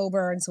of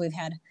October. And so we've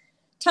had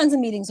tons of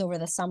meetings over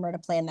the summer to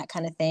plan that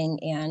kind of thing,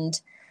 and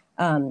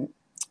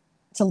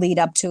to lead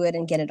up to it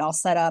and get it all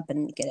set up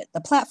and get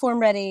the platform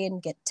ready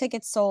and get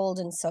tickets sold.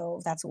 And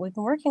so that's what we've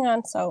been working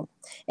on. So,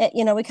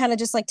 we kind of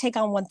just like take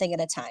on one thing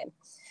at a time.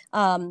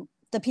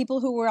 The people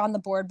who were on the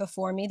board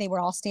before me, they were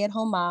all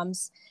stay-at-home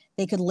moms.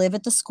 They could live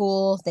at the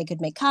school. They could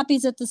make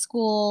copies at the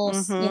school,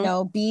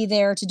 be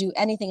there to do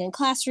anything in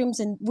classrooms.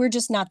 And we're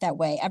just not that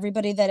way.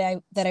 Everybody that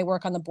I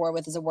work on the board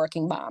with is a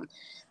working mom.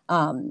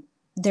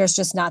 There's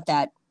just not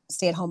that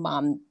stay-at-home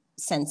mom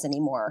sense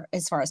anymore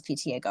as far as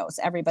PTA goes.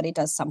 Everybody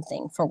does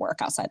something for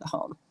work outside the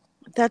home.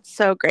 That's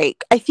so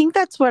great. I think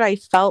that's what I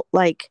felt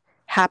like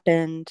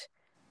happened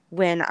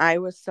when I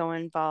was so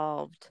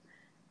involved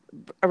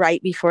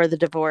right before the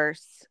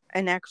divorce.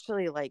 And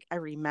actually, like, I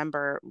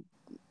remember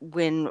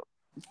when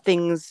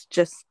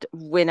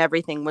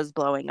everything was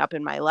blowing up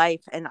in my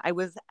life, and I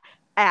was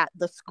at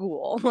the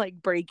school,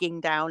 like,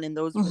 breaking down, and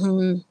those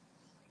were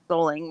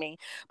consoling me.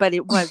 But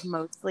it was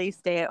mostly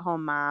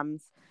stay-at-home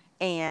moms.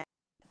 And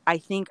I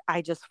think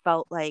I just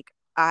felt like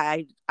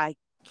I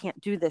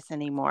can't do this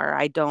anymore.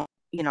 I don't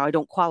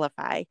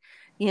qualify,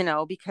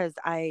 because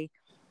I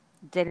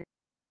didn't.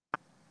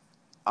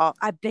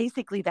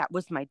 Basically, that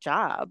was my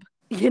job,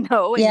 and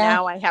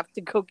now I have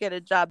to go get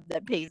a job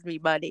that pays me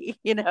money,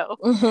 and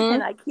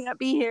I can't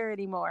be here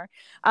anymore.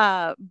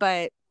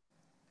 But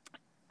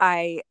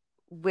I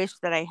wish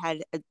that I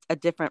had a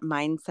different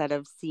mindset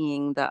of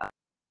seeing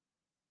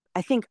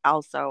I think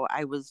also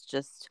I was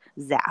just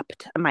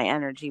zapped. My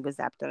energy was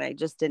zapped, and I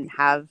just didn't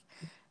have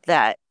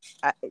that.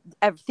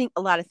 I think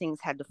a lot of things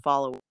had to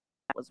follow.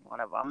 That was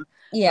one of them.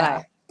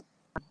 Yeah.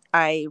 But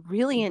I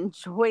really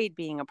enjoyed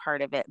being a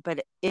part of it,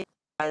 but it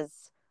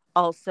was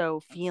also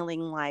feeling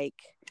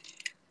like,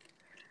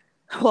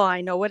 well,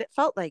 I know what it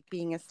felt like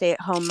being a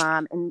stay-at-home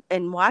mom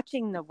and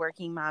watching the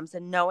working moms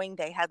and knowing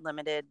they had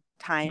limited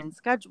time and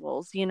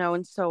schedules,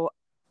 and so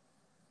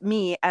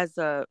me as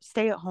a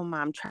stay-at-home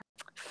mom trying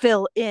to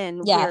fill in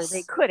where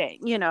they couldn't,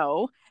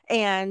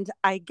 and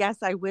I guess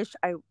I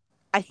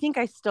think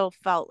I still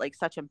felt like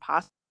such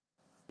imposter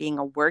being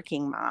a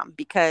working mom,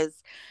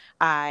 because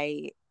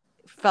I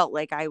felt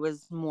like I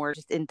was more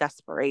just in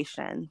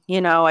desperation.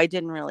 I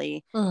didn't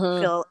really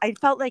I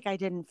felt like I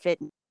didn't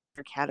fit in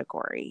your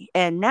category.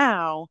 And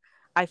now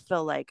I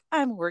feel like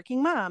I'm a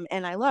working mom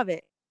and I love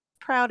it,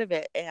 proud of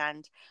it.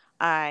 And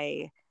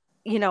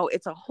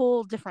it's a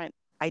whole different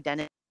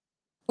identity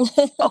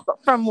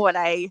from what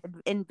I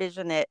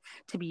envisioned it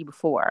to be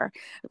before.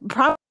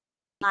 Probably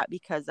not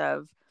because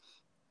of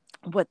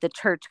what the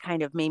church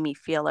kind of made me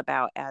feel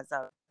about as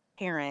a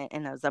parent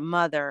and as a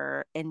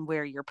mother, and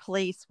where your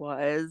place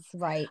was,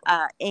 right,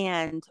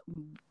 and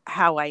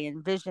how I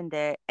envisioned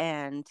it.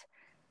 And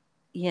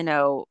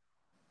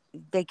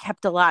they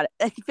kept I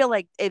feel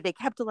like they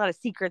kept a lot of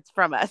secrets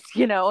from us,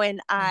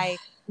 and I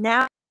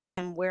now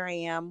am where I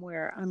am,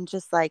 where I'm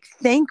just like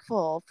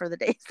thankful for the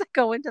days I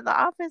go into the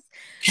office,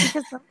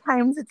 because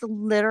sometimes it's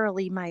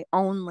literally my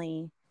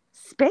only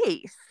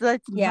space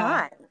that's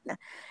mine.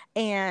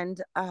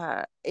 And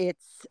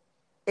it's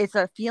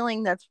a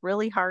feeling that's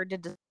really hard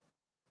to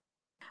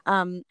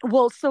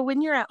well, so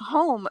when you're at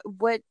home,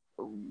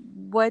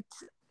 what's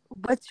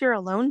your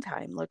alone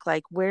time look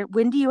like?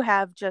 When do you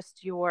have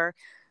just your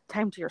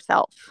time to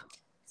yourself?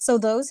 So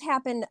those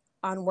happen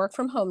on work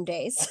from home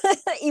days.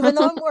 Even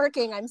though I'm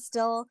working, I'm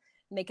still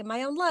making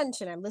my own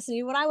lunch, and I'm listening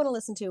to what I want to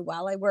listen to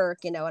while I work,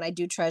 and I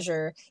do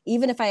treasure,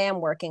 even if I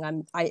am working,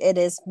 it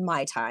is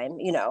my time,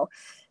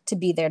 to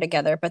be there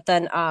together. But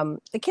then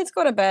the kids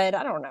go to bed,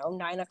 I don't know,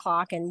 9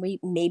 o'clock, and we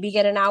maybe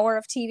get an hour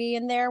of TV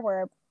in there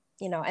where,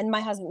 and my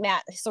husband,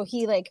 Matt, so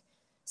he like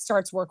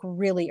starts work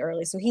really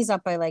early. So he's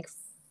up by like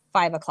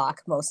 5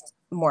 o'clock most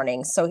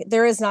mornings. So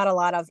there is not a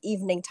lot of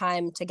evening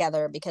time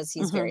together because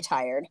he's very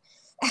tired,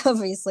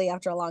 obviously,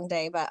 after a long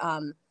day. But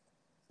and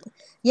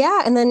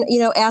then,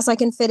 as I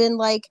can fit in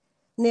like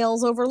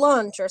nails over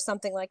lunch or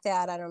something like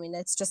that. I don't mean,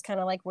 it's just kind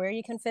of like where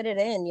you can fit it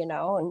in,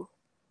 and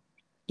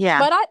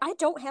but I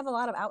don't have a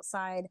lot of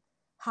outside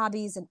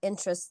hobbies and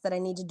interests that I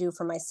need to do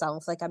for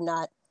myself. Like I'm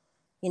not,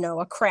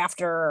 a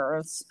crafter,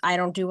 or I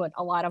don't do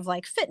a lot of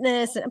like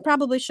fitness, and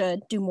probably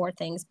should do more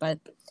things, but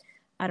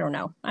I don't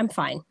know. I'm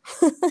fine.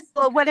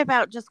 Well, what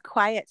about just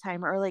quiet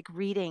time or like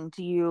reading?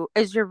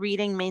 Is your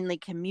reading mainly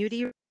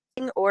commuting,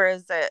 or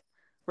is it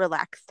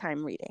relaxed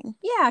time reading?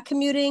 Yeah,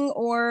 commuting,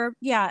 or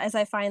as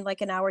I find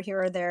like an hour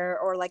here or there,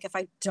 or like if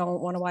I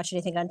don't want to watch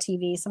anything on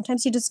TV,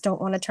 sometimes you just don't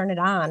want to turn it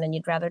on and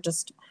you'd rather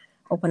just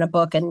open a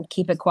book and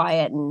keep it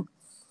quiet and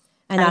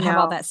not have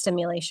all that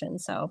stimulation.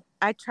 So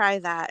I try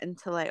that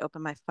until I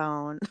open my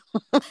phone.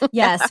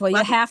 Yes, well,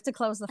 you have to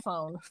close the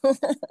phone.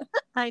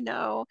 I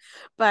know,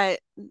 but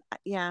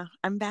yeah,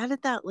 I'm bad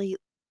at that lately.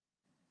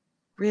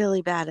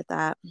 Really bad at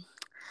that.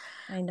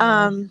 I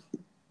know.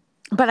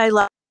 But I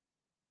love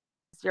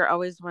you're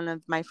always one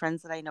of my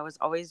friends that I know is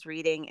always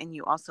reading, and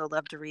you also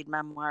love to read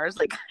memoirs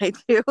like I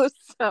do.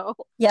 So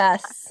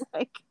Yes.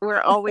 like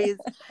we're always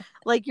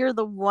like, you're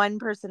the one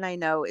person I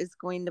know is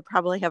going to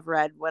probably have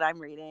read what I'm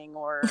reading,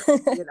 or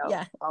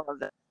Yeah. all of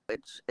that,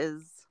 which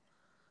is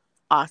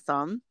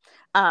awesome.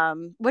 Are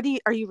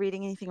you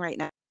reading anything right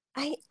now?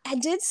 I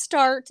did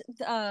start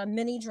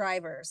Mini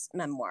Driver's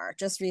memoir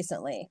just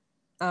recently.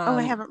 Oh,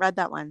 I Um, haven't read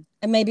that one.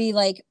 and maybe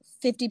like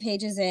 50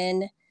 pages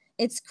in.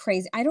 It's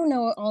crazy. I don't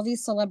know, all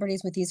these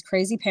celebrities with these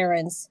crazy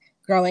parents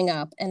growing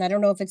up. And I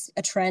don't know if it's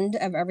a trend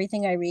of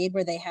everything I read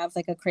where they have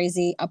like a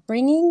crazy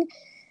upbringing.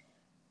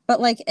 But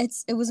like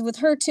it was with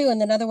her too.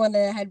 And another one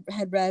that I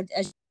had read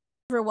as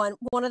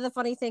one of the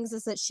funny things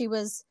is that she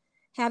was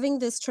having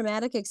this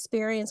traumatic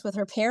experience with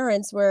her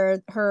parents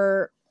where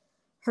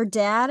her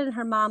dad and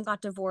her mom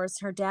got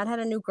divorced. Her dad had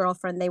a new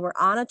girlfriend. They were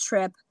on a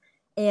trip,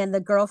 and the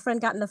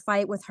girlfriend got in a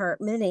fight with her,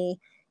 Minnie,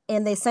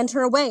 and they sent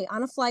her away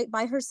on a flight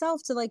by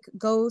herself to like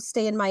go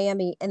stay in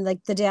Miami. And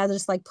like the dad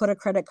just like put a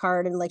credit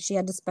card, and like she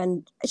had to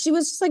spend, she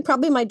was just like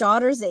probably my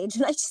daughter's age.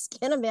 And I just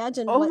can't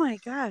imagine Oh what my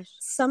gosh.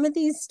 some of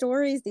these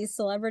stories these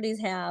celebrities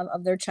have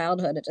of their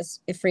childhood.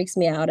 It freaks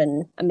me out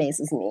and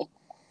amazes me.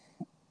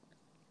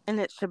 And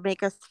it should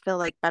make us feel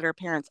like better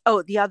parents.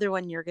 Oh, the other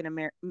one you're going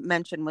to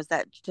mention was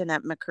that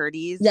Jeanette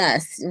McCurdy's.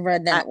 Yes,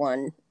 read that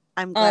one.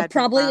 I'm glad.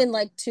 Probably in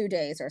like 2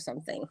 days or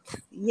something.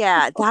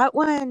 Yeah, that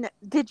one.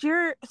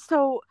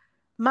 So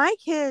my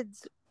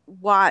kids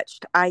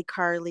watched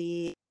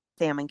iCarly,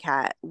 Sam and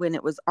Cat when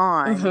it was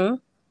on. Mm-hmm.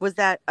 Was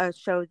that a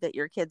show that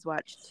your kids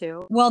watched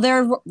too? Well,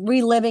 they're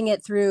reliving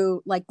it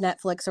through like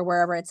Netflix or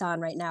wherever it's on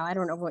right now. I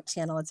don't know what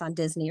channel it's on,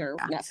 Disney or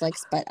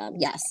Netflix, but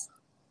yes.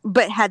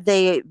 But had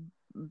they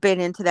been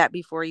into that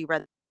before you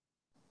read?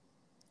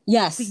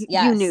 Yes, so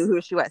yes. You knew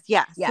who she was.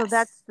 Yeah. Yes. So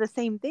that's the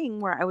same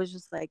thing where I was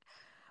just like,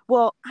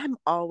 well, I'm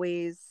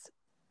always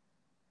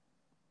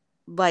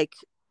like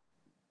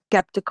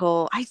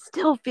skeptical. I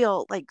still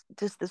feel like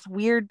just this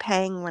weird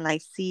pang when I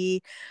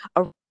see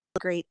a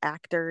great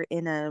actor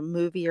in a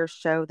movie or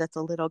show that's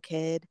a little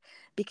kid,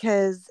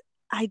 because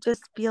I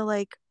just feel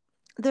like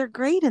they're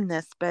great in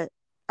this, but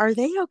are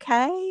they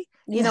okay?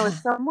 Yeah.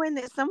 Is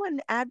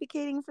someone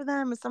advocating for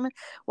them? Is someone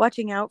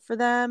watching out for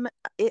them?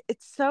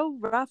 It's so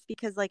rough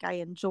because like I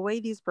enjoy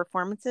these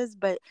performances,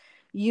 but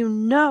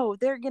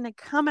they're gonna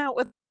come out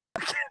with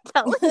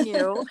telling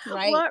you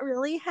right. what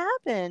really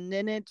happened,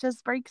 and it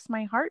just breaks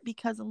my heart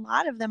because a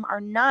lot of them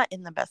are not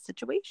in the best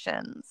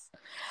situations.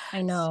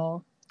 I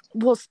know.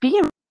 Well,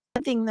 speaking of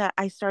something that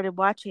I started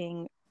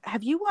watching,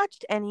 have you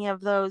watched any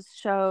of those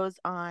shows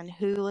on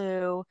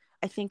Hulu?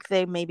 I think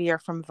they maybe are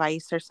from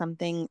Vice or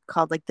something,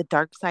 called like The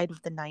Dark Side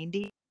of the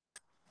 90s.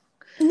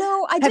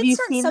 No, I Have did you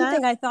start seen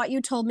something. that? I thought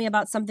you told me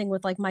about something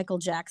with like Michael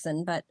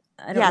Jackson, but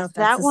I don't know Yes, if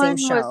that's that the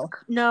same one was, show.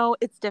 no,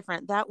 it's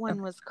different. That one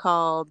Okay. was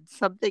called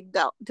something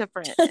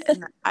different.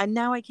 And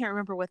now I can't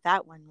remember what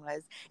that one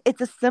was.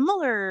 It's a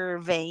similar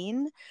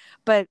vein,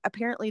 but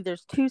apparently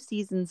there's 2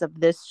 seasons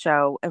of this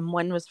show, and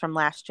one was from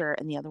last year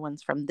and the other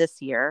one's from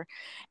this year.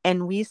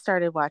 And we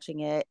started watching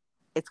it.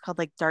 It's called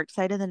like Dark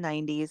Side of the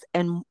 90s.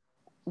 And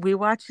we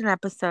watched an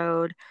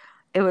episode.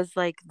 It was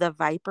like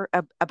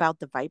about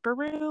the Viper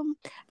Room.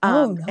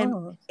 Oh And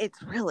no.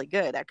 it's really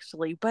good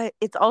actually, but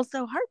it's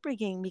also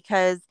heartbreaking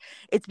because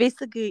it's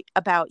basically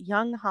about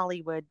young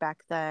Hollywood back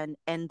then,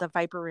 and the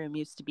Viper Room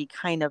used to be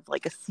kind of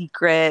like a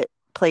secret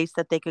place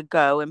that they could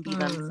go and be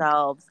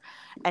themselves,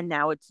 and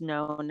now it's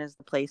known as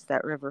the place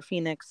that River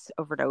Phoenix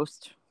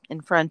overdosed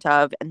in front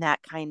of, and that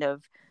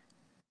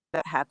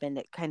happened.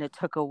 It kind of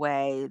took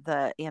away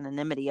the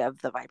anonymity of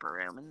the Viper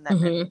Room, and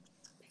then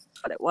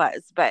what it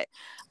was. But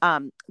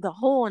the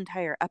whole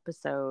entire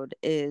episode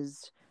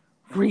is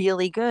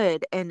really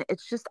good, and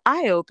it's just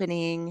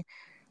eye-opening,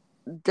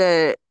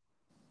 the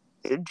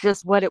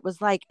just what it was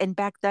like. And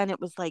back then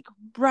it was like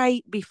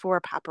right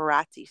before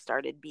paparazzi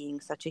started being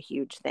such a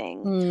huge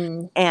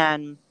thing.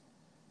 And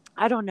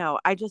I don't know,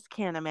 I just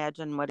can't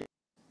imagine what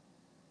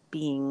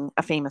being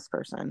a famous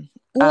person.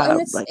 Well, and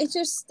it's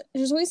just,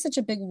 there's always such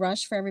a big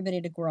rush for everybody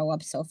to grow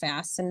up so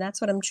fast, and that's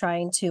what I'm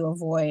trying to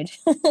avoid,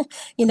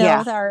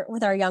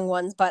 with our young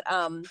ones. But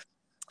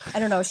I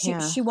don't know.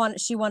 She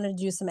wanted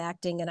to do some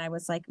acting, and I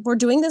was like, we're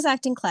doing this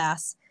acting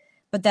class,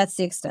 but that's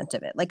the extent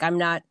of it. Like, I'm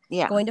not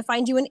going to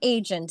find you an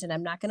agent,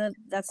 and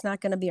that's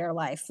not gonna be our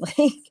life.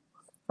 Like,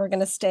 we're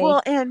gonna stay.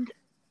 Well, and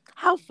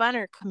how fun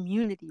are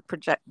community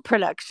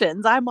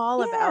productions? I'm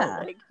all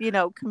about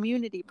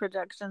community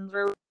productions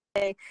where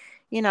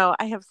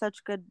I have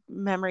such good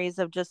memories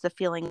of just a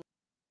feeling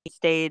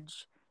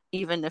stage,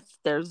 even if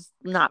there's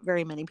not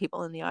very many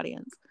people in the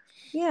audience.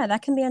 Yeah,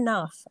 that can be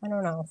enough. I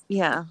don't know.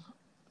 Yeah,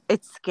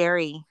 it's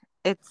scary.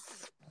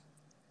 It's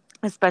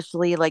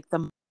especially like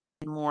the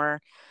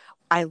more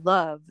I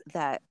love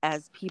that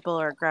as people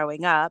are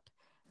growing up,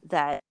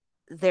 that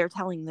they're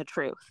telling the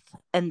truth,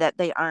 and that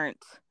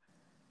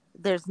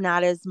there's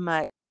not as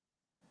much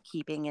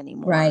keeping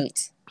anymore.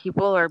 Right.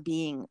 People are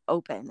being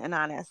open and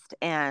honest.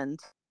 And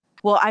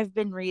well, I've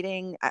been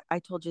reading, I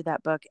told you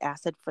that book,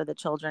 Acid for the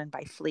Children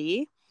by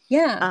Flea.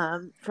 Yeah.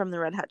 From the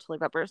Red Hot Chili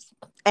Peppers.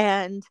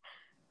 And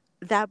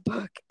that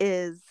book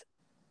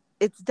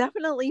it's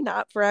definitely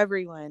not for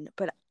everyone,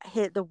 but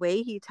the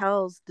way he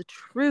tells the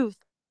truth,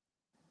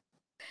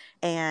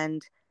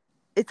 and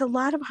it's a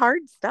lot of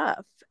hard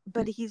stuff,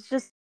 but he's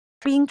just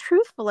being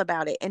truthful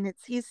about it. And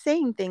he's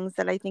saying things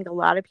that I think a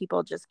lot of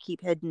people just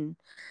keep hidden,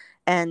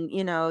 and,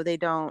 they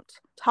don't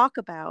talk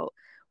about.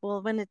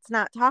 Well, when it's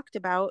not talked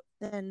about,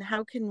 then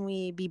how can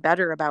we be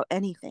better about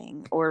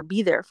anything or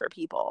be there for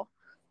people?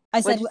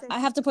 I What'd said, you say? I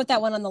have to put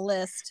that one on the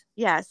list.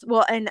 Yes.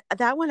 Well, and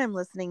that one I'm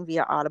listening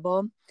via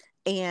Audible,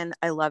 and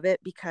I love it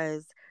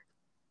because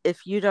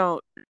if you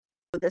don't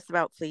know this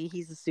about Flea,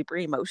 he's a super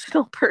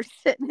emotional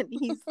person, and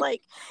he's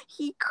like,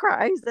 he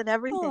cries and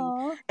everything.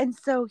 Aww. And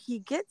so he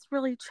gets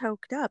really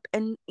choked up,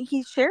 and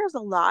he shares a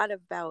lot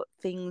about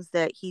things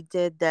that he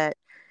did that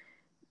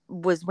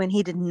was when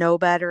he didn't know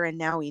better, and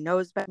now he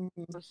knows better.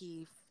 Mm-hmm. So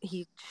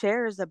he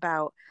shares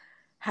about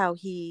how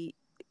he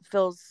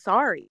feels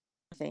sorry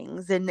for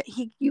things, and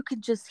you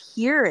could just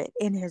hear it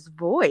in his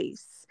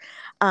voice.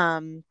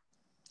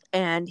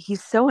 And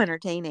he's so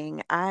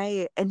entertaining.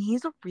 And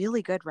he's a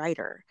really good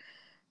writer.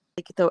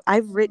 Like, though,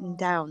 I've written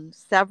down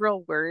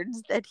several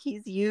words that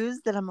he's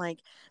used that I'm like,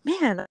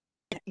 man,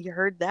 you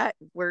heard that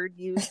word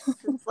used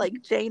since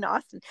like Jane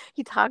Austen.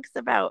 He talks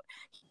about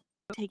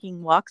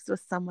taking walks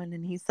with someone,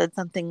 and he said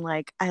something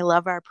like, I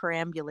love our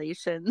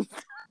perambulations.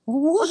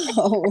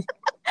 Whoa.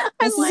 I'm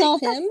This is like, all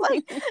him?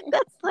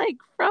 that's like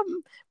from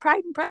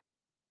Pride and Prejudice.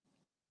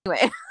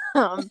 Anyway,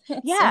 That's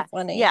so yeah,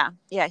 funny.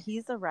 yeah,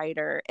 he's a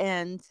writer.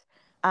 And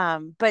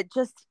but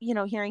just,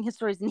 hearing his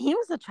stories, and he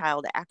was a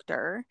child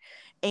actor,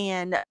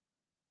 and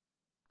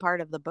part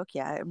of the book,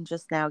 yeah, I'm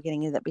just now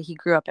getting into that, but he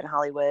grew up in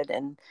Hollywood,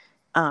 and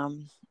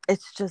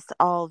it's just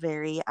all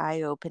very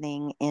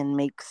eye-opening, and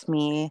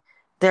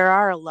there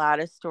are a lot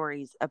of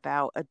stories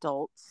about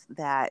adults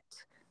that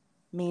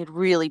made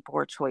really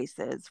poor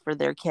choices for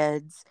their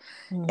kids.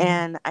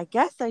 And I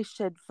guess I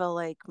should feel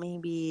like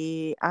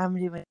maybe I'm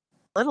doing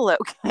a little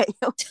okay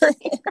over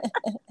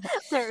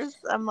here.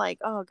 I'm like,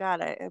 oh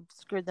God, I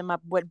screwed them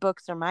up. What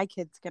books are my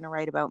kids going to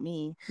write about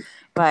me?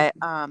 But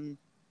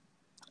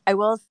I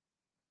will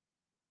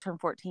turn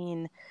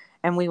 14,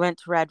 and we went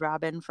to Red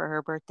Robin for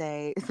her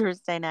birthday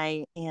Thursday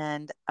night,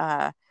 and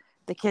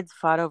the kids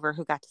fought over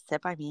who got to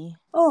sit by me.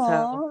 So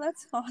Oh,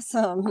 that's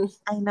awesome.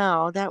 I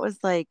know that was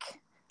like,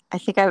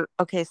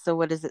 okay, so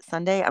what is it,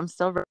 Sunday? I'm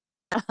still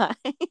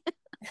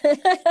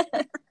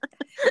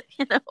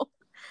you know,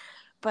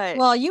 but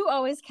Well, you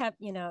always kept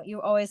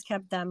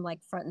them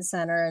like front and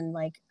center, and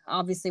like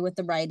obviously with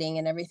the writing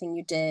and everything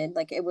you did,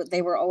 like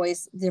they were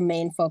always the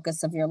main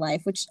focus of your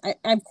life, which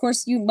of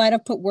course you might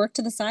have put work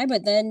to the side,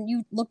 but then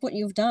you look what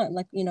you've done,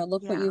 like,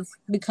 look what yeah, you've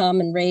become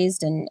and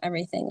raised and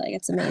everything. Like,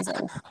 it's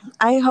amazing.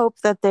 I hope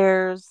that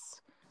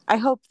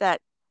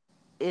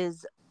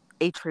is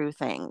a true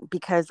thing,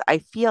 because I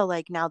feel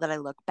like now that I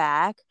look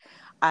back,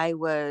 I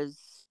was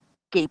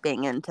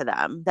escaping into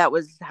them. That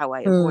was how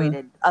I Mm.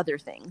 avoided other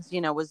things,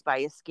 was by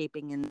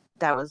escaping. And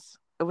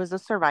it was a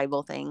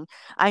survival thing.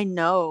 I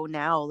know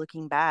now,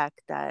 looking back,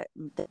 that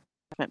the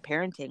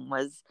parenting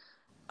was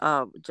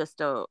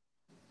just a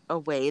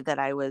way that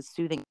I was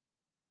soothing.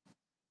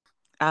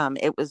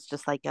 It was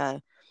just like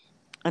an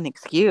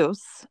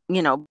excuse,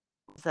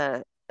 it's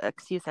a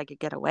excuse I could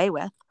get away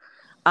with.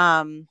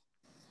 And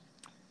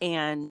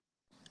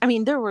I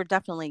mean, there were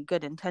definitely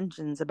good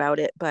intentions about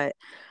it, but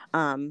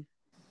I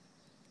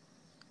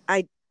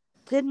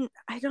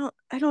I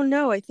don't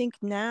know. I think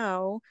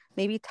now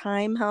maybe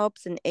time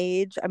helps, and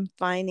age, I'm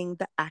finding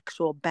the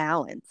actual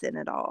balance in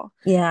it all.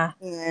 Yeah.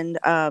 And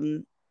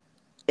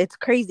it's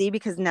crazy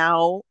because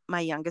now my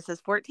youngest is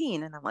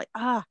 14, and I'm like,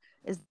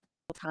 is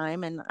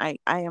time? And I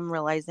am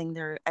realizing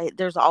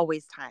there's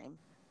always time.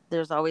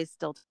 There's always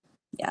still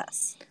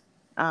Yes.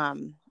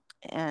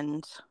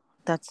 and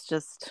that's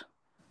just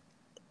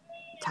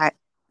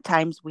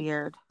time's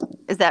weird.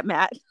 Is that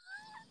Matt?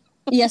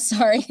 Yes,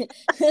 sorry.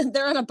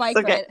 They're on a bike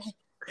Okay. ride.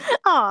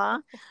 Aw.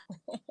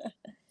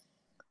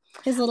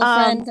 His little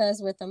friend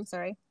is with them.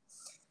 Sorry.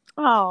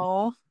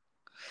 Oh.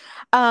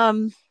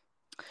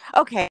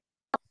 Okay.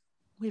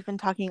 We've been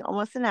talking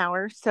almost an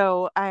hour,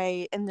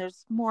 and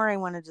there's more I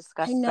want to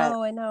discuss. I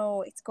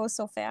know. It goes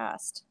so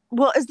fast.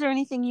 Well, is there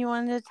anything you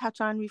wanted to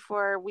touch on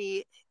before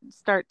we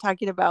start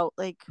talking about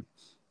like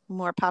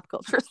more pop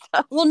culture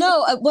stuff? Well,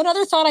 no. One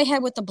other thought I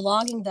had with the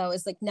blogging though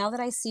is, like, now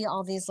that I see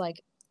all these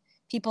like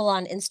people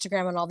on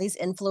Instagram and all these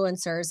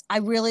influencers, I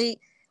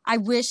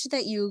wish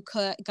that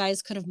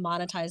guys could have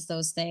monetized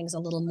those things a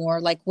little more.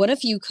 Like, what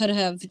if you could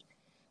have,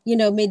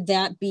 made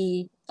that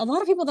be, a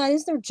lot of people, that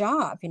is their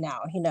job,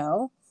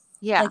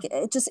 Yeah. like,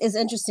 it just is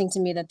interesting to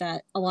me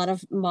that a lot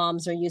of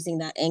moms are using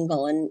that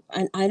angle, and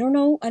I don't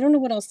know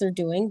what else they're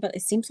doing, but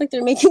it seems like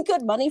they're making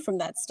good money from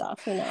that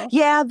stuff.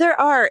 Yeah,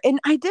 there are. And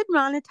I did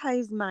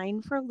monetize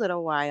mine for a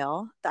little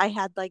while. I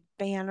had like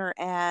banner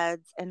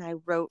ads, and I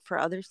wrote for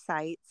other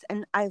sites,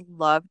 and I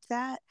loved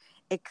that,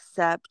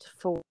 except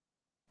for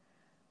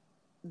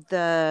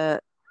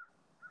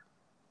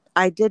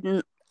I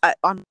didn't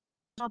on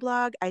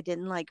blog. I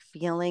didn't like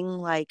feeling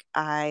like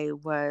I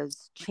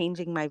was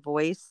changing my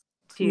voice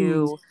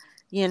Mm.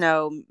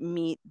 to,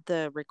 meet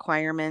the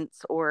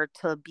requirements or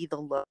to be the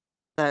look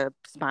the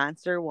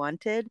sponsor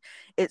wanted.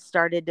 It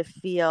started to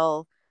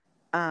feel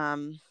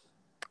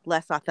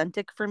less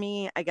authentic for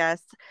me, I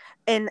guess.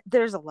 And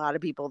there's a lot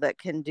of people that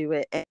can do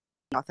it and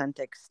be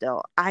authentic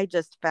still. I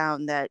just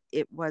found that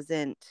it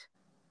wasn't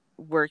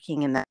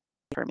working in that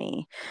for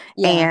me.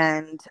 Yeah.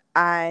 And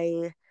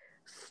I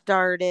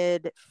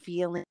started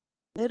feeling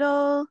a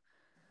little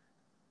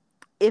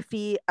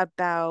iffy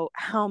about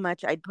how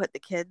much I'd put the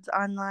kids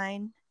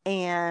online.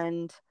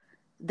 And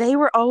they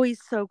were always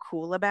so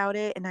cool about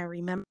it. And I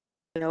remember,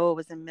 it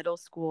was in middle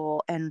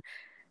school, and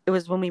it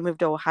was when we moved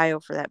to Ohio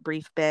for that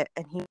brief bit.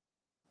 And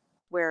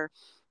where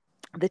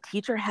the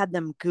teacher had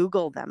them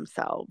Google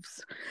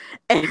themselves.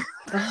 And,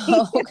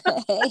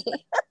 Okay.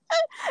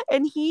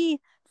 and he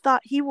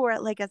thought he wore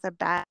it like as a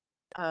badge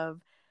of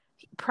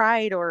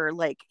pride, or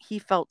like he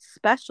felt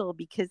special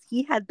because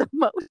he had the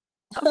most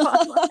stuff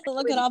online.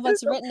 Look at all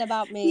what's written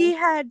about He me.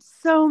 had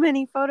so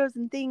many photos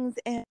and things,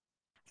 and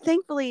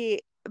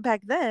thankfully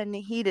back then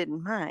he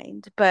didn't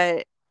mind.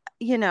 But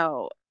I've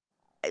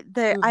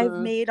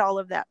Mm-hmm. made all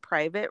of that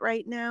private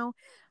right now.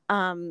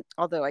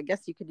 Although I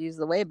guess you could use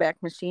the Wayback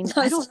Machine.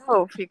 I don't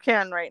know if you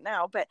can right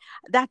now, but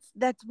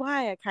that's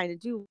why I kind of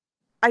do.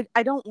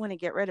 I don't want to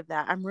get rid of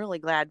that. I'm really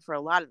glad for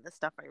a lot of the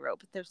stuff I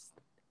wrote,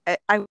 but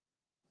I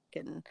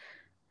can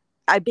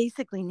I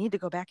basically need to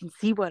go back and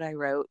see what I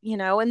wrote,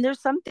 and there's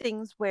some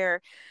things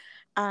where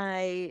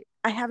I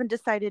haven't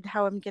decided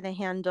how I'm going to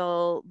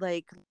handle,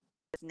 like,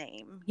 his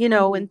name,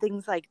 and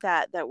things like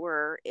that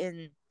were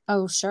in.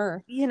 Oh,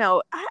 sure.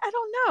 I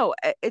don't know.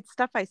 It's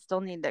stuff I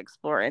still need to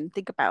explore and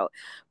think about.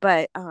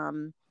 But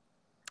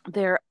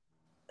there,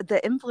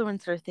 the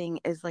influencer thing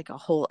is like a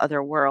whole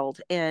other world.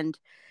 And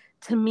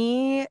to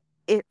me,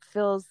 it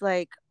feels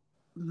like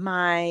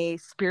my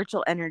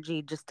spiritual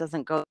energy just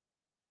doesn't go.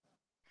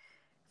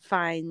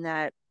 Find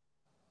that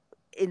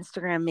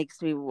Instagram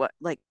makes me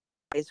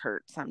eyes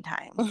hurt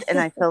sometimes. And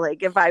I feel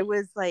like if I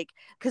was like,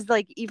 because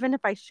like even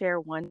if I share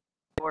one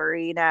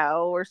story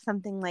now or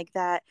something like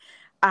that,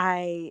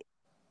 I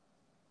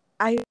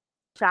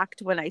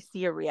shocked when I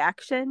see a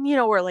reaction,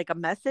 or like a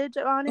message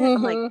on it.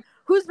 I'm like,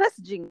 who's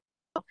messaging?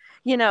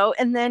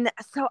 And then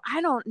so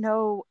I don't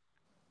know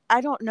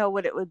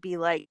what it would be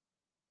like.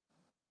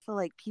 I feel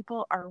like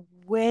people are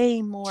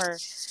way more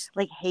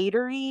like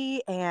hatery,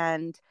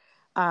 and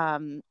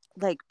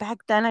like back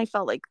then I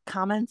felt like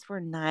comments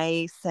were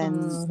nice,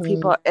 and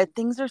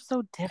things are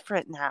so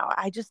different now.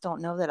 I just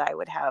don't know that I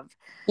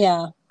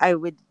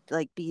would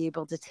like be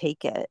able to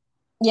take it.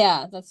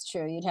 Yeah, that's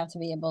true. You'd have to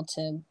be able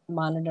to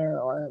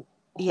monitor or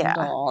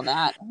handle all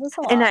that. That's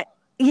a lot.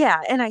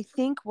 And I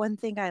think one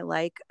thing I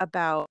like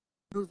about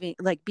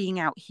being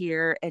out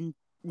here and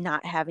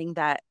not having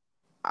that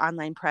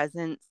online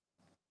presence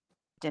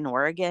in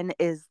Oregon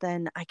is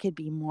then I could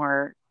be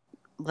more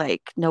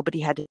like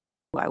nobody had to know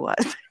who I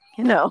was,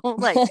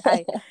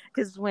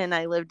 because when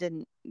I lived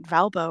in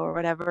Valpo or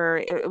whatever,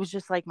 it was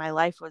just like my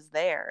life was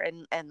there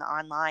and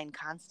online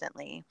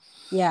constantly.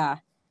 Yeah.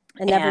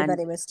 And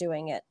everybody was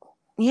doing it.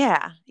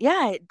 Yeah.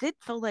 It did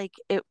feel like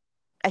it.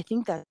 I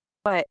think that's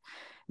what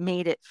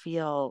made it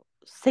feel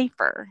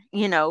safer,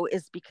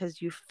 is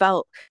because you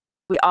felt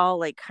we all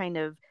like kind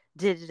of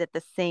did it at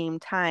the same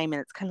time.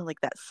 And it's kind of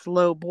like that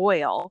slow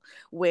boil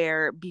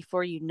where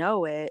before you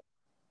know it,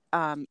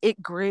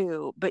 it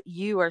grew, but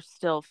you are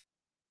still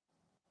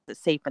a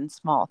safe and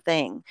small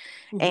thing.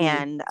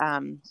 And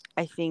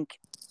I think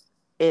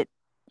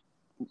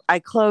I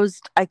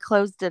closed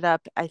it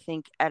up, I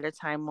think, at a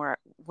time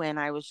when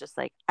I was just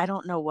like, I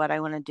don't know what I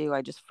want to do.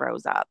 I just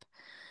froze up.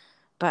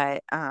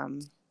 But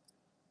is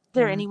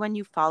there anyone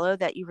you follow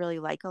that you really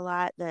like a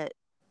lot that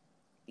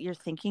you're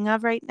thinking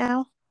of right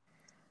now?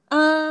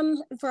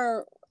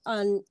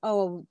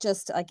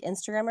 Just like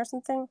Instagram or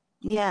something?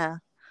 Yeah.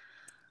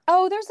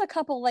 Oh, there's a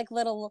couple like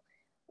little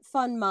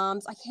fun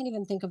moms. I can't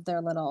even think of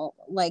their little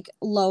like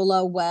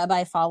Lola Webb.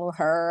 I follow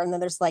her. And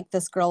then there's like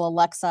this girl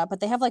Alexa, but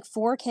they have like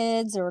 4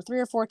 kids or 3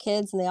 or 4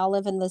 kids, and they all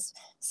live in this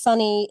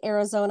sunny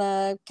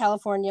Arizona,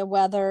 California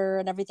weather,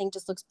 and everything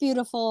just looks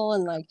beautiful.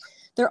 And like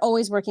they're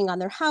always working on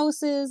their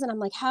houses. And I'm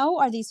like, how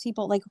are these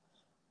people like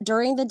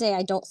during the day?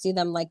 I don't see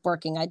them like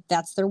working.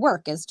 That's their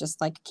work, is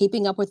just like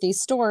keeping up with these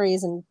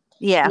stories and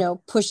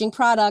pushing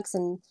products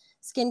and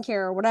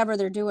skincare or whatever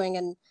they're doing.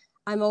 And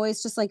I'm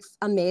always just like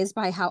amazed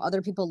by how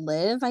other people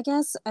live, I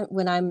guess,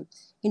 when I'm,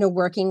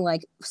 working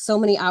like so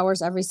many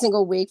hours every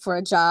single week for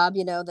a job,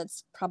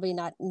 that's probably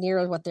not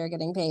near what they're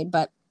getting paid.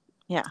 But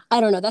yeah,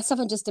 I don't know. That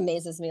stuff just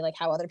amazes me, like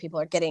how other people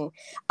are getting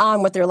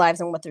on with their lives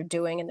and what they're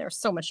doing. And they're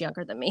so much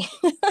younger than me.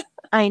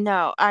 I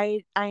know.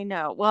 I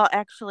know. Well,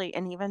 actually,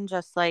 and even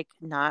just like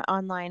not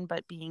online,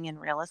 but being in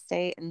real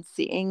estate and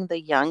seeing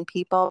the young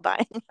people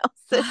buying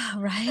houses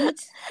right?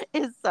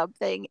 is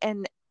something.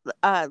 And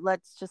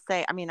let's just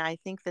say, I mean, I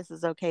think this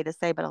is okay to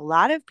say, but a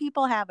lot of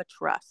people have a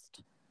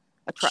trust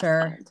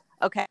fund.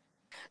 Okay.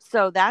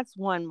 So that's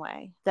one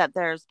way that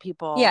there's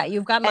people. Yeah,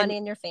 you've got money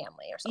in your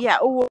family or something. Yeah.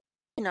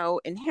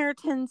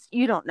 inheritance,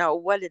 you don't know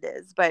what it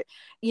is, but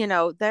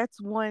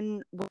that's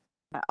one way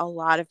that a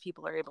lot of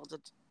people are able to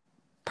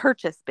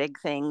purchase big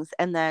things.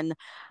 And then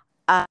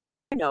I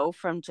know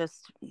from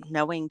just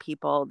knowing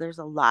people, there's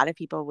a lot of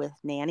people with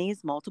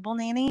nannies, multiple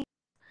nannies,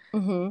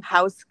 Mm-hmm.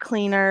 house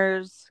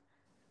cleaners,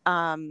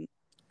 um,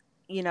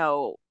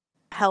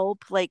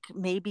 help, like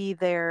maybe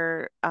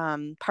their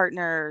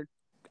partner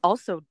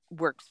also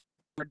works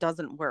or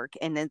doesn't work,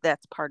 and then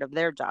that's part of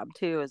their job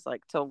too, is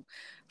like to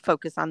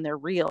focus on their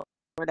real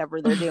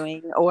whatever they're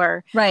doing,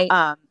 or Right.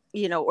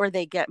 or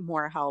they get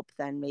more help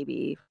than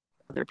maybe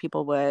other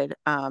people would.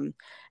 And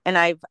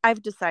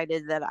I've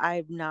decided that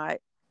I'm not,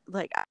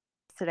 like,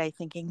 today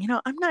thinking,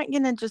 I'm not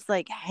gonna just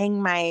like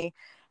hang my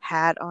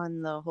hat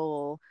on the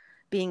whole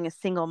being a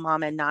single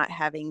mom and not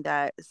having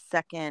that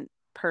second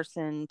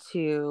person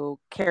to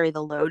carry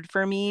the load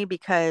for me,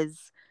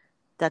 because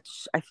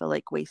that's, I feel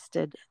like,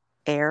 wasted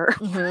air.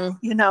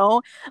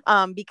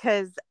 Mm-hmm.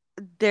 Because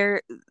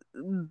there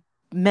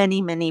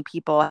many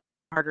people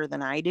harder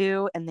than I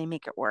do, and they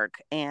make it work,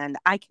 and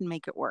I can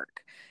make it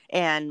work.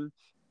 And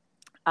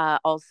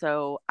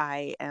also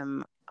I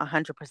am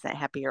 100%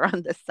 happier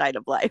on this side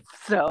of life.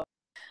 So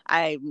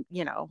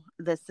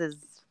this is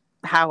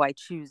how I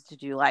choose to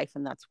do life,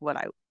 and that's what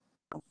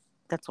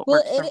Well,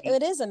 works for me.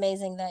 it is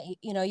amazing that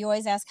you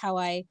always ask how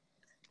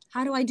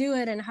do I do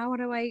it and how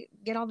do I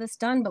get all this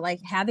done, but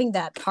like having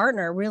that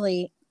partner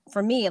really,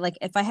 for me, like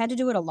if I had to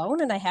do it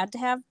alone and I had to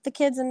have the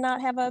kids and not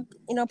have a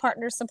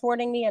partner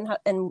supporting me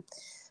and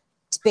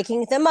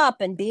picking them up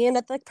and being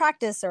at the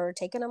practice or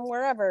taking them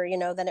wherever,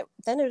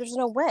 then there's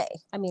no way.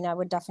 I mean, I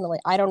would definitely,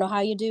 I don't know how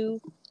you do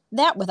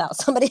that without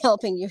somebody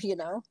helping you.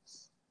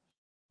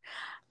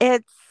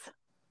 It's,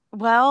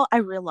 well, I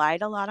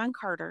relied a lot on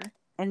Carter,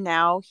 and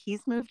now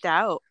he's moved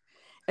out.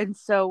 And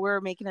so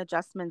we're making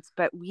adjustments,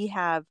 but I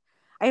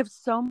have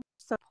so much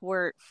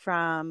support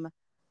from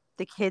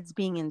the kids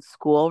being in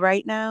school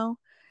right now.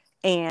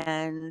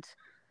 And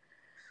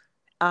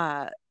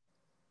I'm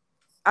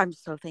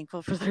so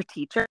thankful for their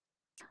teacher.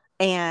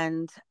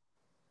 And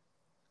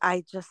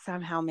I just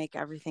somehow make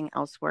everything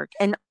else work.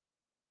 And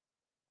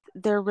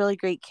they're really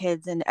great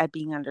kids and at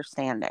being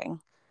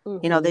understanding.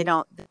 Mm-hmm. They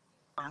don't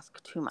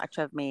ask too much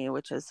of me,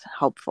 which is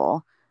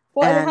helpful.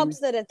 Well, and it And helps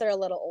that if they're a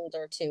little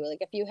older too. Like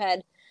if you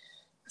had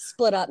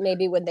split up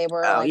maybe when they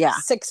were oh like yeah,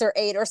 6 or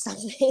 8 or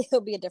something,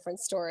 it'll be a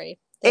different story.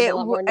 They're a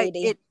lot more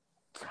needy. it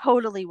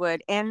totally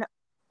would. And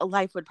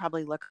life would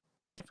probably look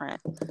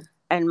different.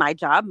 And my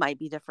job might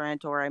be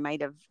different, or I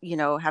might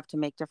have to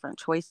make different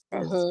choices.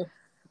 Mm-hmm.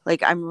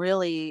 Like, I'm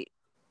really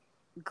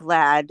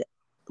glad,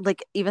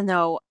 like, even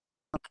though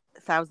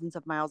thousands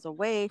of miles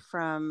away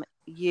from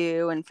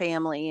you and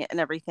family and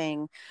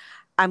everything,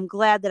 I'm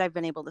glad that I've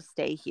been able to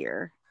stay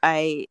here.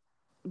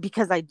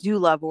 Because I do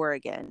love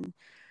Oregon.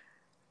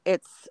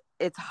 It's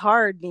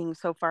hard being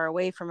so far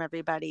away from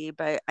everybody,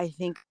 but I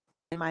think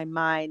in my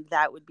mind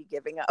that would be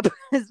giving up,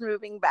 is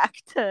moving back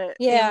to family.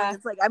 Yeah.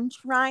 It's like, I'm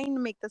trying to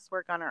make this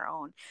work on our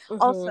own.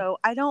 Mm-hmm. Also,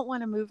 I don't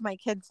want to move my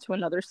kids to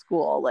another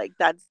school. Like,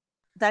 that's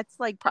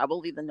like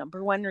probably the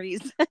number one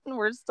reason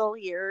we're still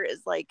here,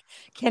 is like,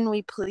 can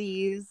we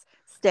please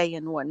stay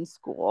in one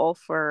school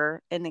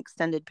for an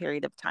extended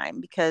period of time?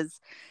 Because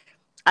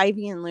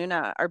Ivy and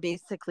Luna are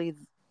basically,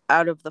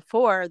 out of the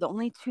 4, the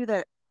only 2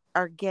 that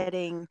are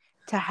getting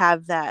to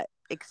have that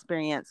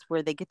experience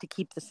where they get to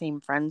keep the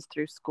same friends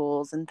through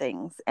schools and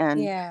things.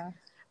 And Yeah.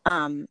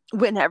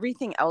 when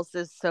everything else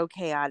is so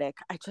chaotic,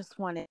 I just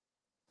want it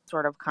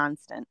sort of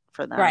constant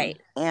for them.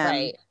 Right. And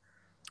Right.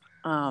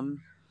 And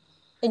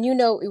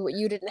what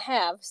you didn't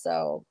have,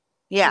 so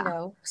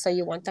yeah, so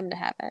you want them to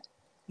have it.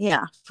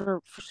 yeah,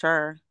 for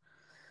sure.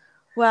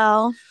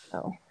 Well,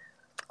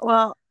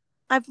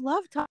 I've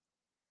loved talking.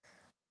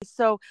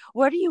 So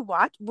what do you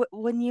watch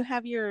when you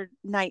have your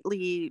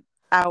nightly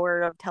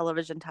hour of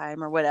television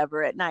time or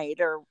whatever at night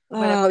or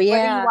whatever? Oh What are you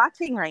yeah.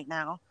 watching right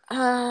now?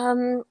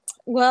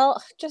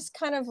 Well, just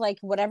kind of like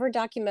whatever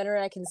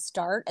documentary I can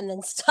start and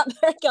then stop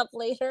back up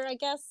later, I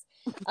guess.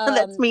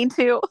 That's me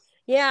too.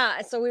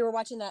 Yeah, so we were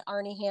watching that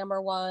Arnie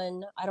Hammer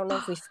one. I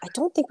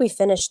don't think we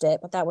finished it,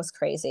 but that was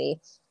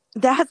crazy.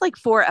 That has like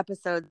 4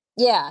 episodes.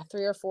 Yeah,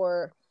 3 or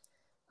 4.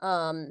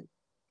 Um,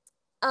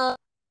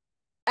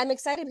 I'm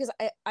excited because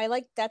I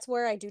like, that's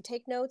where I do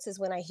take notes, is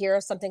when I hear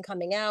of something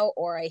coming out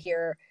or I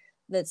hear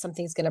that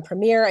something's going to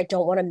premiere. I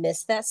don't want to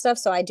miss that stuff.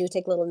 So I do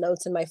take little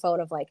notes in my phone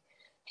of like,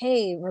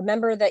 hey,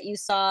 remember that you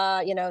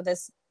saw,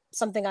 this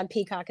something on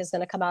Peacock is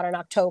going to come out in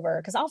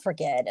October, because I'll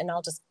forget and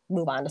I'll just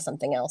move on to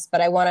something else.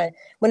 But I want to,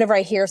 whenever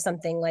I hear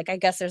something, like, I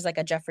guess there's like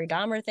a Jeffrey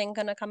Dahmer thing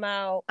going to come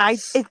out. I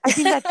think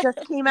that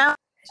just came out.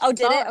 Oh,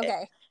 did it?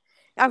 Okay.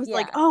 I was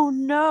like, oh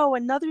no,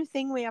 another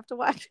thing we have to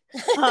watch.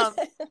 Well,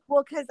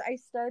 because I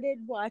started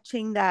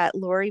watching that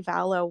Lori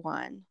Vallow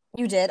one.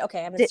 You did? Okay,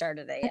 I haven't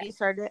started it yet. Have you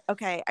started it?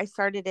 Okay, I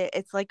started it.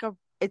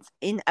 It's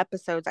in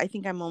episodes. I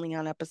think I'm only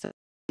on episode.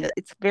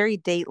 It's very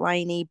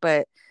Dateline-y,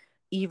 but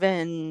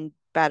even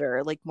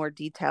better, like more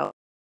detailed.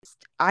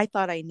 I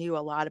thought I knew a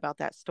lot about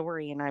that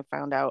story, and I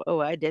found out,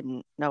 I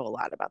didn't know a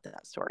lot about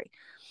that story.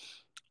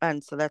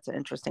 And so that's an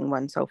interesting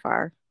one so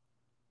far.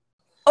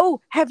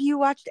 Oh, have you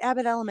watched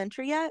Abbott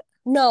Elementary yet?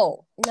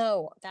 No,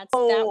 that's that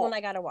Oh, one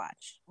I gotta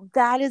watch.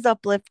 that is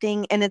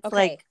uplifting, and it's Okay.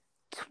 like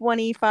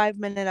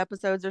 25-minute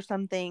episodes or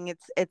something.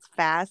 It's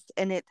fast,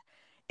 and it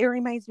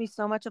reminds me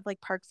so much of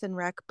like Parks and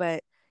Rec,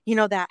 but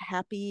that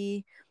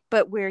happy,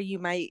 but where you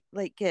might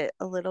like get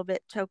a little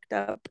bit choked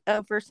up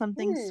over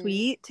something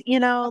sweet, Okay.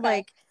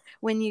 like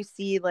when you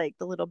see like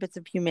the little bits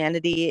of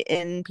humanity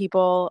in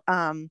people.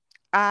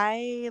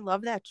 I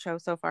love that show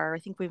so far. I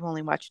think we've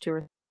only watched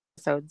 2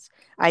 episodes.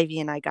 Ivy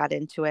and I got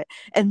into it,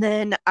 and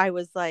then I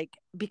was like,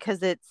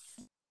 because it's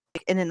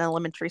in an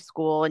elementary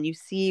school and you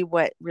see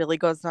what really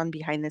goes on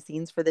behind the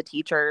scenes for the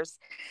teachers.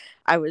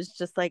 I was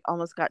just like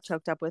almost got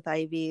choked up with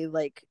Ivy,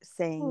 like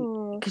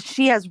saying, because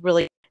she has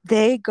really,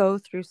 they go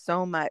through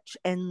so much.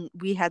 And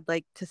we had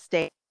like to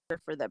stay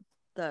for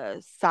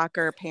the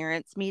soccer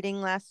parents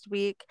meeting last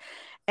week.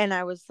 And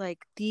I was like,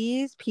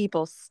 these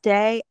people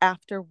stay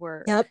after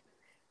work. Yep.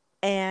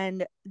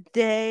 And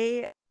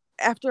they,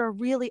 after a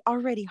really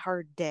already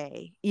hard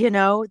day,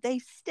 they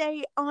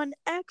stay on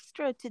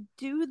extra to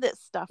do this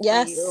stuff for you.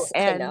 Yes, I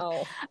And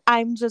know.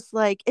 I'm just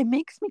like, it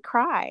makes me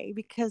cry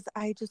because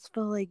I just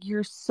feel like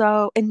you're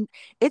so, and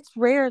it's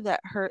rare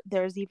that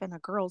there's even a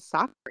girls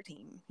soccer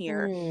team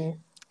here.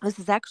 This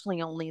is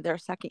actually only their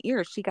second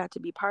year. She got to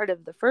be part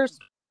of the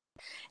first.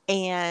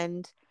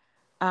 And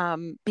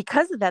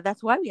because of that,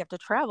 that's why we have to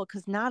travel,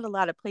 because not a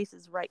lot of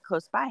places right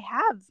close by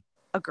have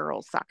a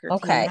girls soccer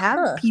team,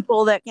 have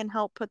people that can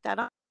help put that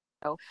on.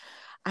 So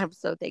I'm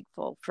so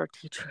thankful for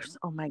teachers.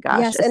 Oh my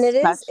gosh. Yes, and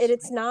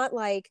it's not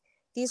like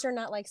these are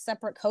not like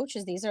separate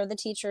coaches. These are the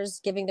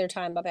teachers giving their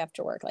time up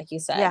after work, like you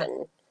said. Yeah.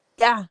 And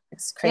yeah.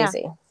 It's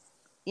crazy.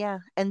 Yeah.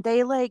 And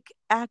they like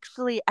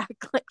actually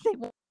act like they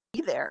won't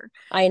be there.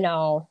 I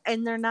know.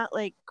 And they're not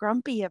like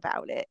grumpy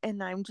about it.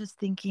 And I'm just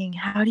thinking,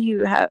 how do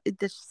you have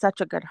this such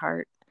a good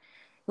heart?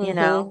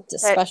 It's a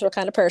special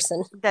kind of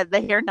person. That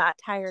they are not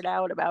tired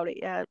out about it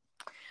yet.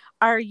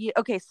 Are you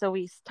okay? So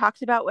we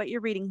talked about what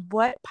you're reading.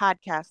 What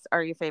podcasts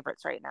are your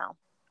favorites right now?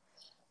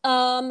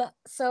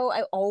 So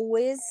I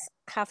always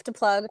have to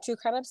plug True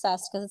Crime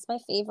Obsessed because it's my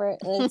favorite.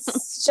 And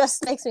it's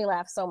just makes me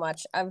laugh so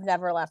much. I've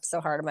never laughed so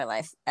hard in my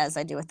life as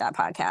I do with that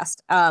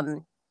podcast.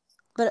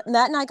 But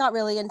Matt and I got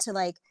really into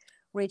like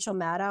Rachel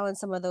Maddow and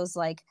some of those,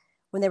 like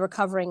when they were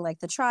covering like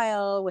the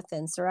trial with the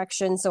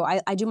insurrection. So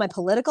I do my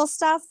political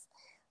stuff.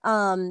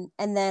 And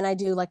then I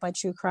do like my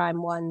true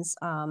crime ones.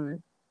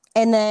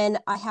 And then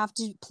I have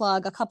to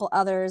plug a couple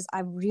others.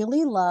 I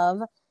really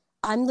love.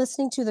 I'm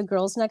listening to The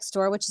Girls Next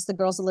Door, which is the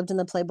girls that lived in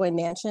the Playboy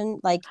Mansion,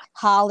 like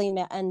Holly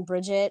and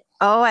Bridget.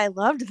 Oh, I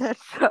loved that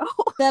show.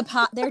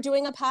 They're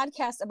doing a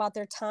podcast about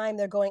their time.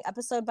 They're going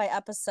episode by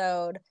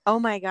episode. Oh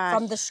my gosh.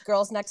 From the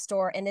Girls Next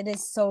Door, and it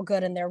is so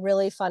good. And they're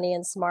really funny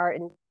and smart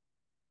and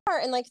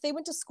like they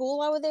went to school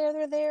while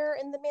they're there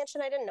in the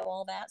mansion. I didn't know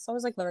all that, so I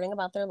was like learning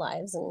about their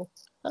lives, and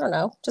I don't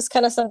know, just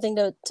kind of something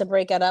to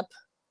break it up,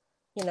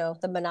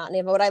 the monotony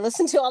of what I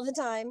listen to all the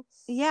time.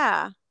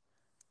 Yeah.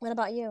 What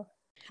about you?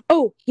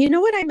 Oh, you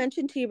know what I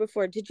mentioned to you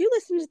before? Did you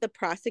listen to The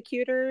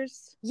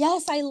Prosecutors?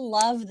 Yes, I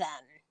love them.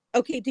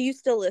 Okay, do you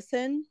still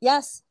listen?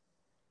 Yes.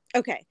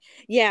 Okay.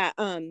 Yeah,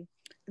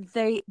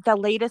 the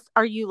latest,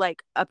 are you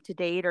like up to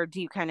date, or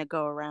do you kind of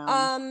go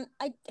around?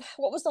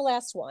 What was the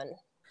last one?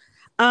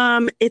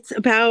 It's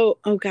about,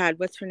 oh God,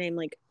 what's her name?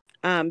 Like,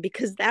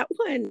 because that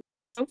one,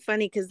 so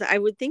funny, because I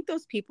would think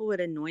those people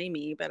would annoy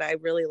me, but I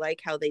really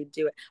like how they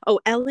do it. Oh,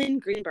 Ellen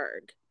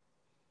Greenberg.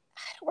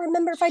 I don't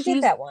remember if I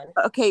did that one.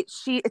 Okay,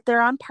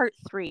 they're on part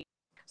 3.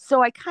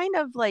 So I kind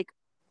of like,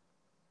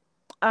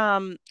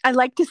 I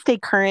like to stay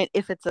current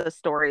if it's a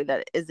story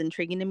that is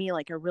intriguing to me.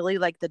 Like I really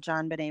like the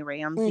John Benet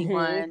Ramsey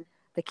one,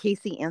 the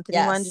Casey Anthony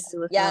one. Did you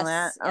listen to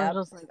that? Yep. I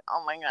was just like,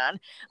 oh my God.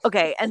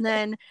 Okay, and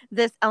then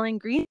this Ellen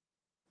Green,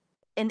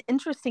 an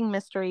interesting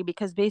mystery,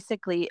 because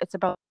basically it's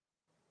about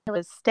her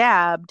was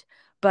stabbed,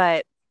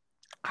 but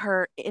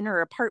her in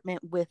her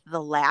apartment with the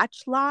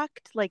latch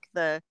locked, like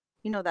the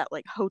that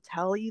like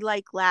hotel-y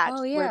like latch,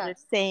 where they're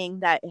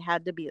saying that it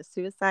had to be a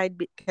suicide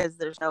because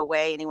there's no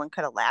way anyone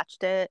could have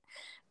latched it,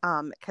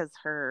 because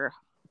her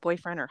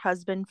boyfriend or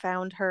husband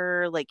found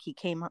her, like he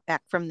came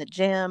back from the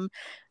gym.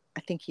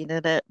 I think he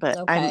did it, but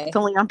it's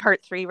only on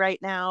part 3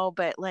 right now.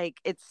 But like,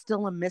 it's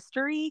still a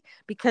mystery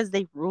because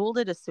they ruled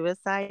it a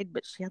suicide,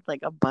 but she had like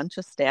a bunch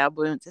of stab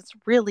wounds. It's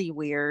really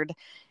weird.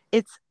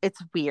 It's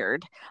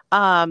weird.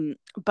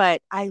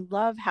 But I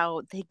love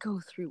how they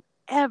go through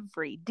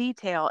every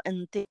detail,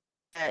 and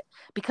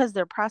because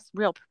they're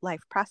real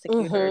life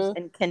prosecutors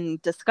and can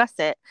discuss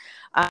it,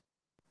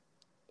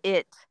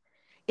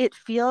 it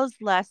feels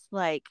less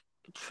like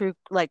true,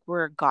 like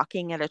we're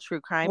gawking at a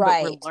true crime,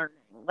 but we're learning.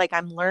 Like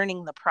I'm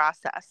learning the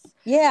process.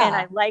 Yeah. And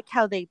I like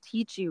how they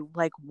teach you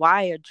like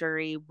why a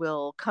jury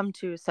will come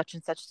to such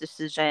and such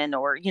decision,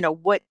 or,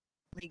 what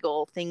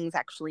legal things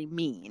actually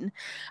mean.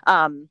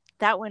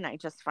 That one I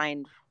just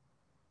find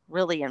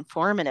really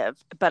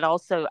informative, but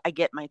also I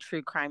get my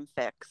true crime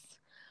fix.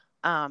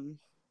 And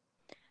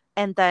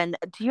then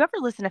do you ever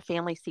listen to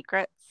Family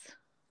Secrets?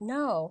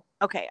 No.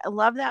 Okay, I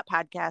love that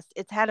podcast.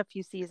 It's had a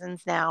few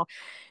seasons now.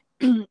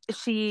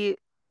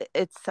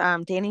 It's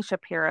Danny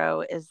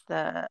Shapiro is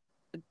the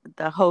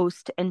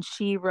host, and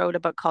she wrote a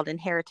book called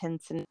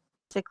Inheritance, and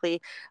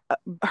basically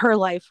her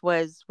life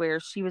was where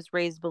she was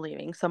raised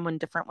believing someone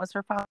different was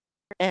her father,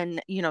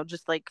 and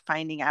just like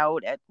finding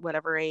out at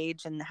whatever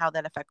age and how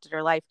that affected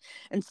her life.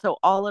 And so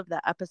all of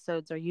the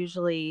episodes are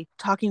usually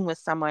talking with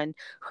someone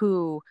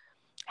who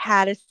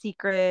had a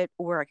secret,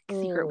 or a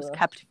secret was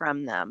kept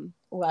from them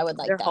I would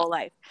like their that. whole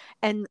life.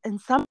 And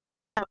some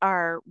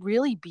are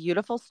really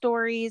beautiful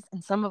stories,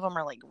 and some of them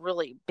are like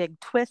really big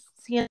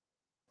twists,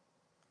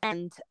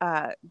 and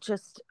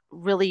just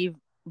really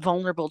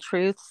vulnerable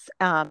truths.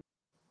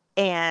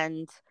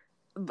 And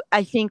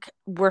I think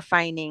we're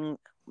finding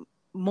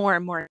more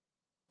and more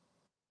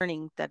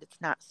learning that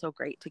it's not so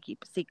great to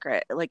keep a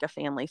secret, like a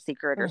family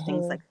secret or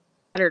things like that,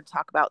 better to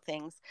talk about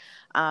things.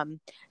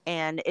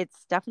 And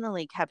it's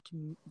definitely kept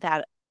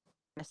that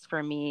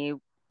for me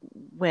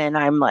when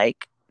I'm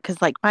like,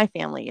 because like my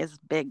family is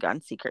big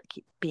on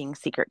being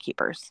secret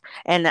keepers,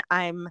 and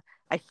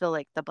I feel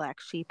like the black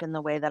sheep in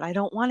the way that I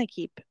don't want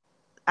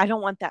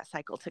that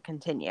cycle to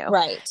continue.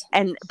 Right.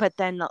 But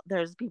then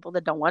there's people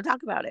that don't want to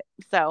talk about it.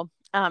 So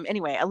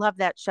anyway, I love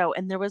that show.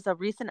 And there was a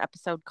recent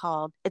episode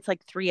it's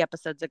like 3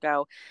 episodes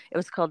ago. It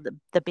was called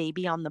the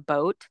Baby on the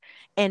Boat.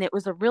 And it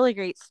was a really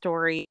great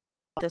story.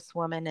 This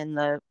woman and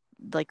the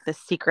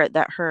secret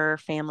that her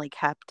family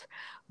kept.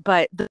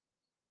 But the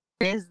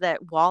is that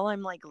while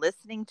I'm like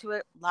listening to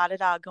it, la da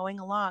da, going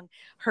along,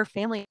 her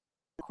family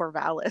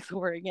Corvallis,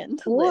 Oregon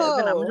to live.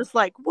 And I'm just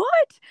like,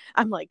 what?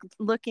 I'm like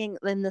looking,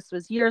 and this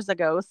was years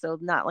ago, so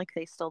not like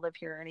they still live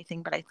here or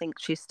anything, but I think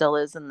she still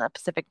is in the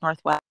Pacific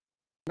Northwest.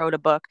 Wrote a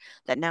book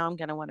that now I'm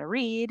going to want to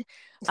read.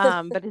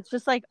 But it's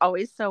just like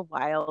always so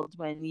wild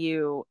when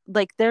you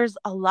like, there's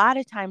a lot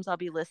of times I'll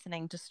be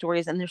listening to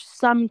stories and there's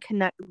something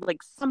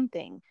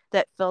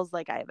that feels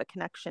like I have a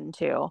connection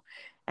to.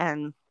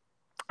 And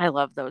I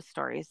love those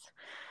stories.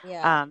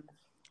 Yeah.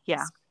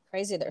 Yeah. It's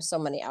crazy. There's so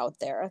many out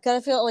there. I kind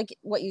of feel like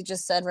what you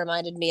just said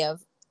reminded me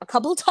of a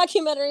couple of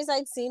documentaries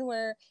I'd seen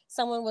where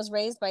someone was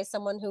raised by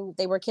someone who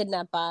they were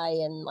kidnapped by.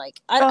 And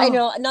like, I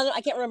know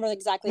I can't remember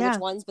exactly which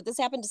ones, but this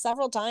happened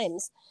several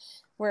times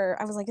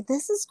where I was like,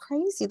 this is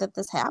crazy that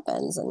this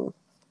happens. And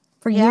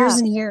for years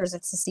and years,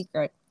 it's a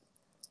secret.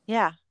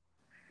 Yeah.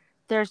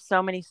 There's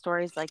so many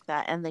stories like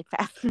that, and they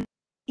fascinate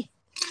me.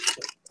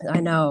 I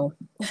know.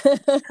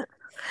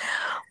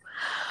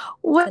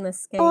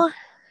 Well,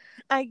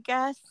 I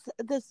guess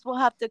this will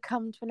have to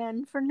come to an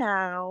end for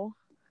now.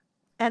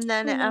 And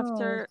then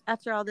after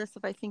all this,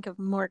 if I think of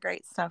more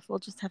great stuff, we'll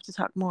just have to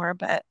talk more.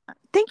 But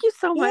thank you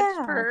so much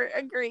for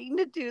agreeing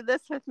to do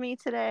this with me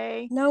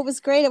today. No, it was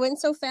great. It went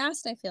so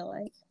fast, I feel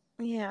like.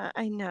 Yeah,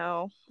 I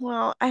know.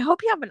 Well, I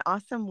hope you have an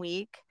awesome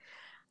week.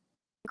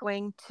 I'm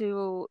going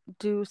to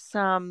do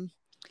some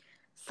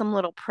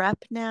little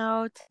prep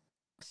now.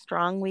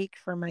 Strong week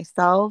for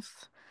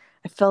myself.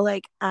 I feel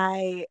like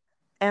I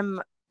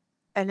am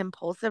an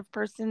impulsive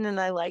person and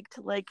I like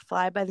to like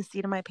fly by the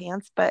seat of my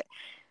pants, but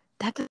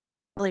that doesn't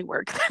really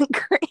work that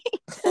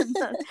great in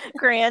the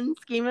grand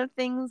scheme of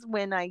things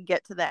when I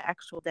get to the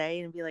actual day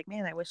and be like,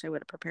 man, I wish I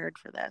would have prepared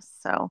for this.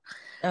 So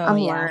I'm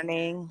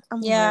learning.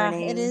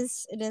 It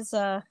is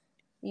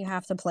you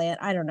have to plan.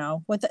 I don't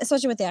know,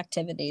 especially with the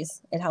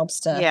activities, it helps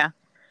to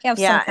have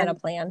some kind of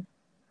plan.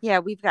 Yeah,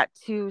 we've got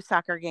 2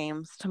 soccer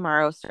games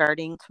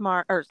starting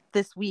tomorrow or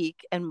this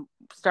week and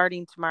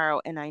starting tomorrow.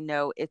 And I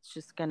know it's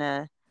just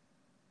gonna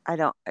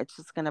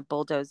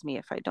bulldoze me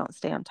if I don't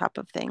stay on top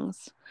of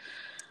things.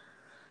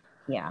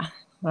 Yeah.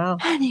 Well,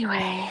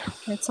 anyway,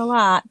 it's a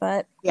lot,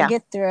 but you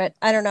get through it.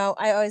 I don't know.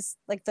 I always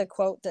like the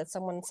quote that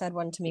someone said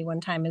to me one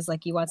time is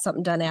like, you want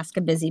something done, ask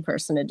a busy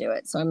person to do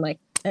it. So I'm like,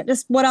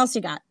 just what else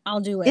you got? I'll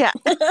do it. Yeah.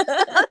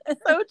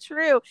 So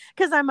true.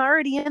 Because I'm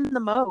already in the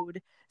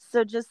mode.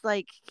 So just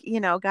like,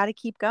 got to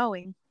keep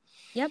going.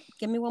 Yep.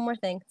 Give me one more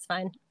thing. It's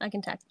fine. I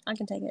can take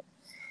it.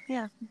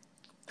 Yeah.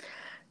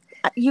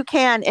 You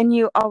can, and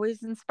you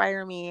always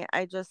inspire me.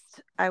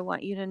 I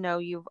want you to know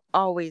you've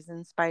always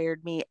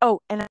inspired me.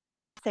 Oh, and I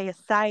say a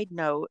side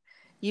note.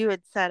 You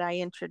had said I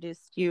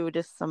introduced you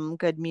to some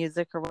good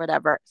music or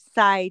whatever.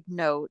 Side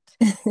note,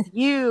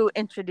 you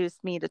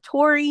introduced me to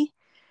Tori,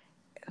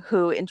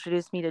 who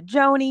introduced me to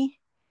Joni.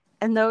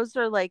 And those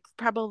are like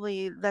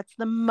that's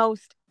the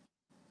most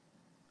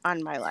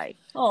on my life.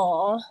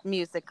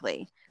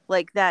 Musically.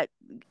 Like that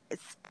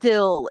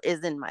still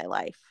is in my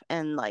life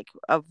and like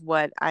of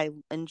what I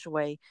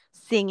enjoy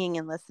singing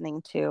and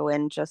listening to,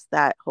 and just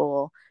that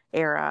whole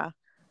era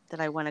that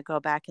I want to go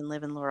back and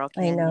live in Laurel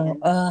Canyon.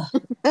 I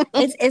know.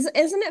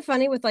 Isn't it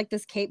funny with like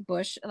this Kate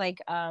Bush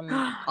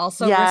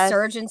also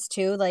resurgence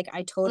too? Like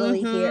I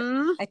totally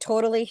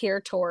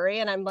hear Tori,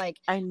 and I'm like,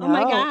 I know. Oh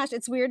my gosh,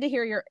 it's weird to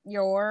hear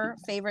your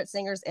favorite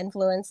singer's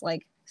influence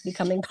like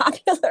becoming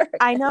popular.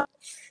 I know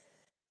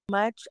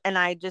much, and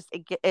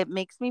it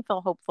makes me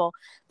feel hopeful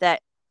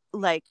that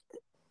like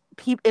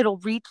it'll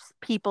reach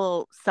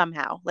people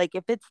somehow. Like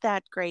if it's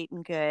that great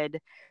and good,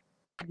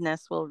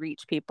 goodness will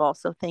reach people.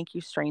 So thank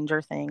you,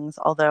 Stranger Things.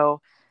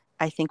 Although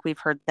I think we've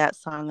heard that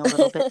song a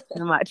little bit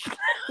too much.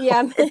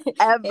 Yeah, It's maybe.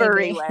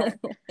 everywhere.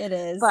 It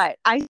is. But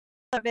I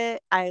love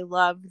it. I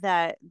love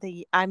that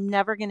I'm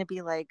never going to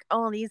be like,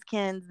 oh, these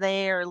kids,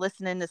 they are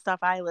listening to stuff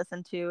I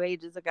listened to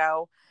ages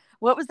ago.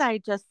 What was I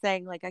just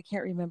saying? Like, I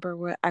can't remember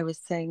what I was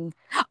saying.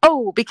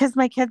 Oh, because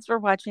my kids were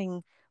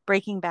watching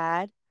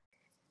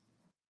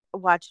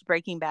watched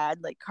Breaking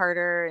Bad, like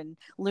Carter and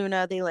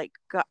Luna, they like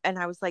got, and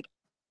I was like,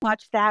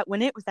 watch that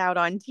when it was out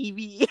on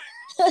TV,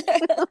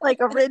 like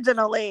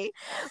originally.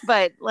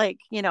 But like,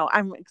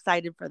 I'm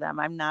excited for them.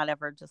 I'm not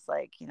ever just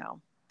like,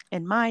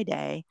 in my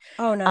day.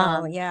 Oh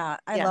no, yeah.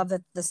 I yeah. love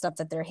the stuff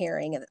that they're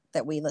hearing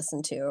that we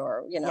listen to,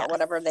 or Yes.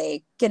 whatever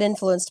they get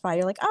influenced by.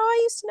 You're like, oh, I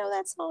used to know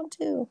that song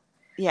too.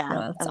 Yeah,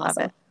 No, I love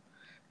awesome. it.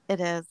 It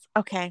is.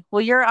 Okay.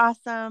 Well, you're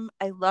awesome.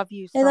 I love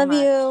you so much. I love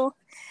you.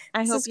 I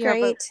hope This is you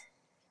great.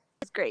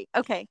 It's great.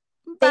 Okay.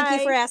 Thank you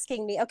Bye. for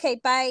asking me. Okay,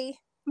 bye.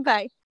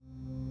 Bye.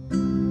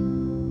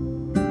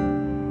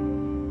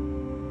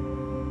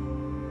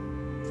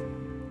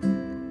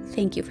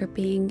 Thank you for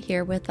being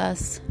here with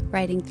us,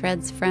 Writing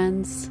Threads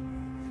friends.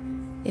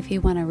 If you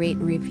want to rate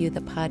and review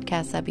the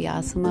podcast, that'd be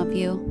awesome of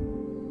you.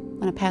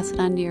 Want to pass it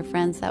on to your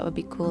friends, that would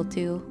be cool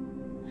too.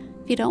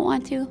 If you don't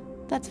want to,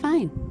 that's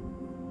fine.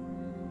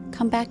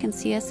 Come back and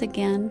see us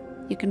again.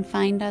 You can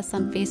find us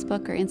on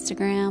Facebook or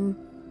Instagram,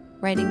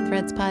 Writing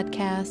Threads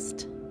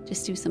Podcast.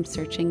 Just do some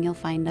searching, you'll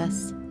find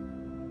us.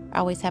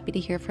 Always happy to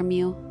hear from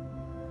you.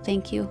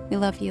 Thank you. We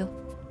love you.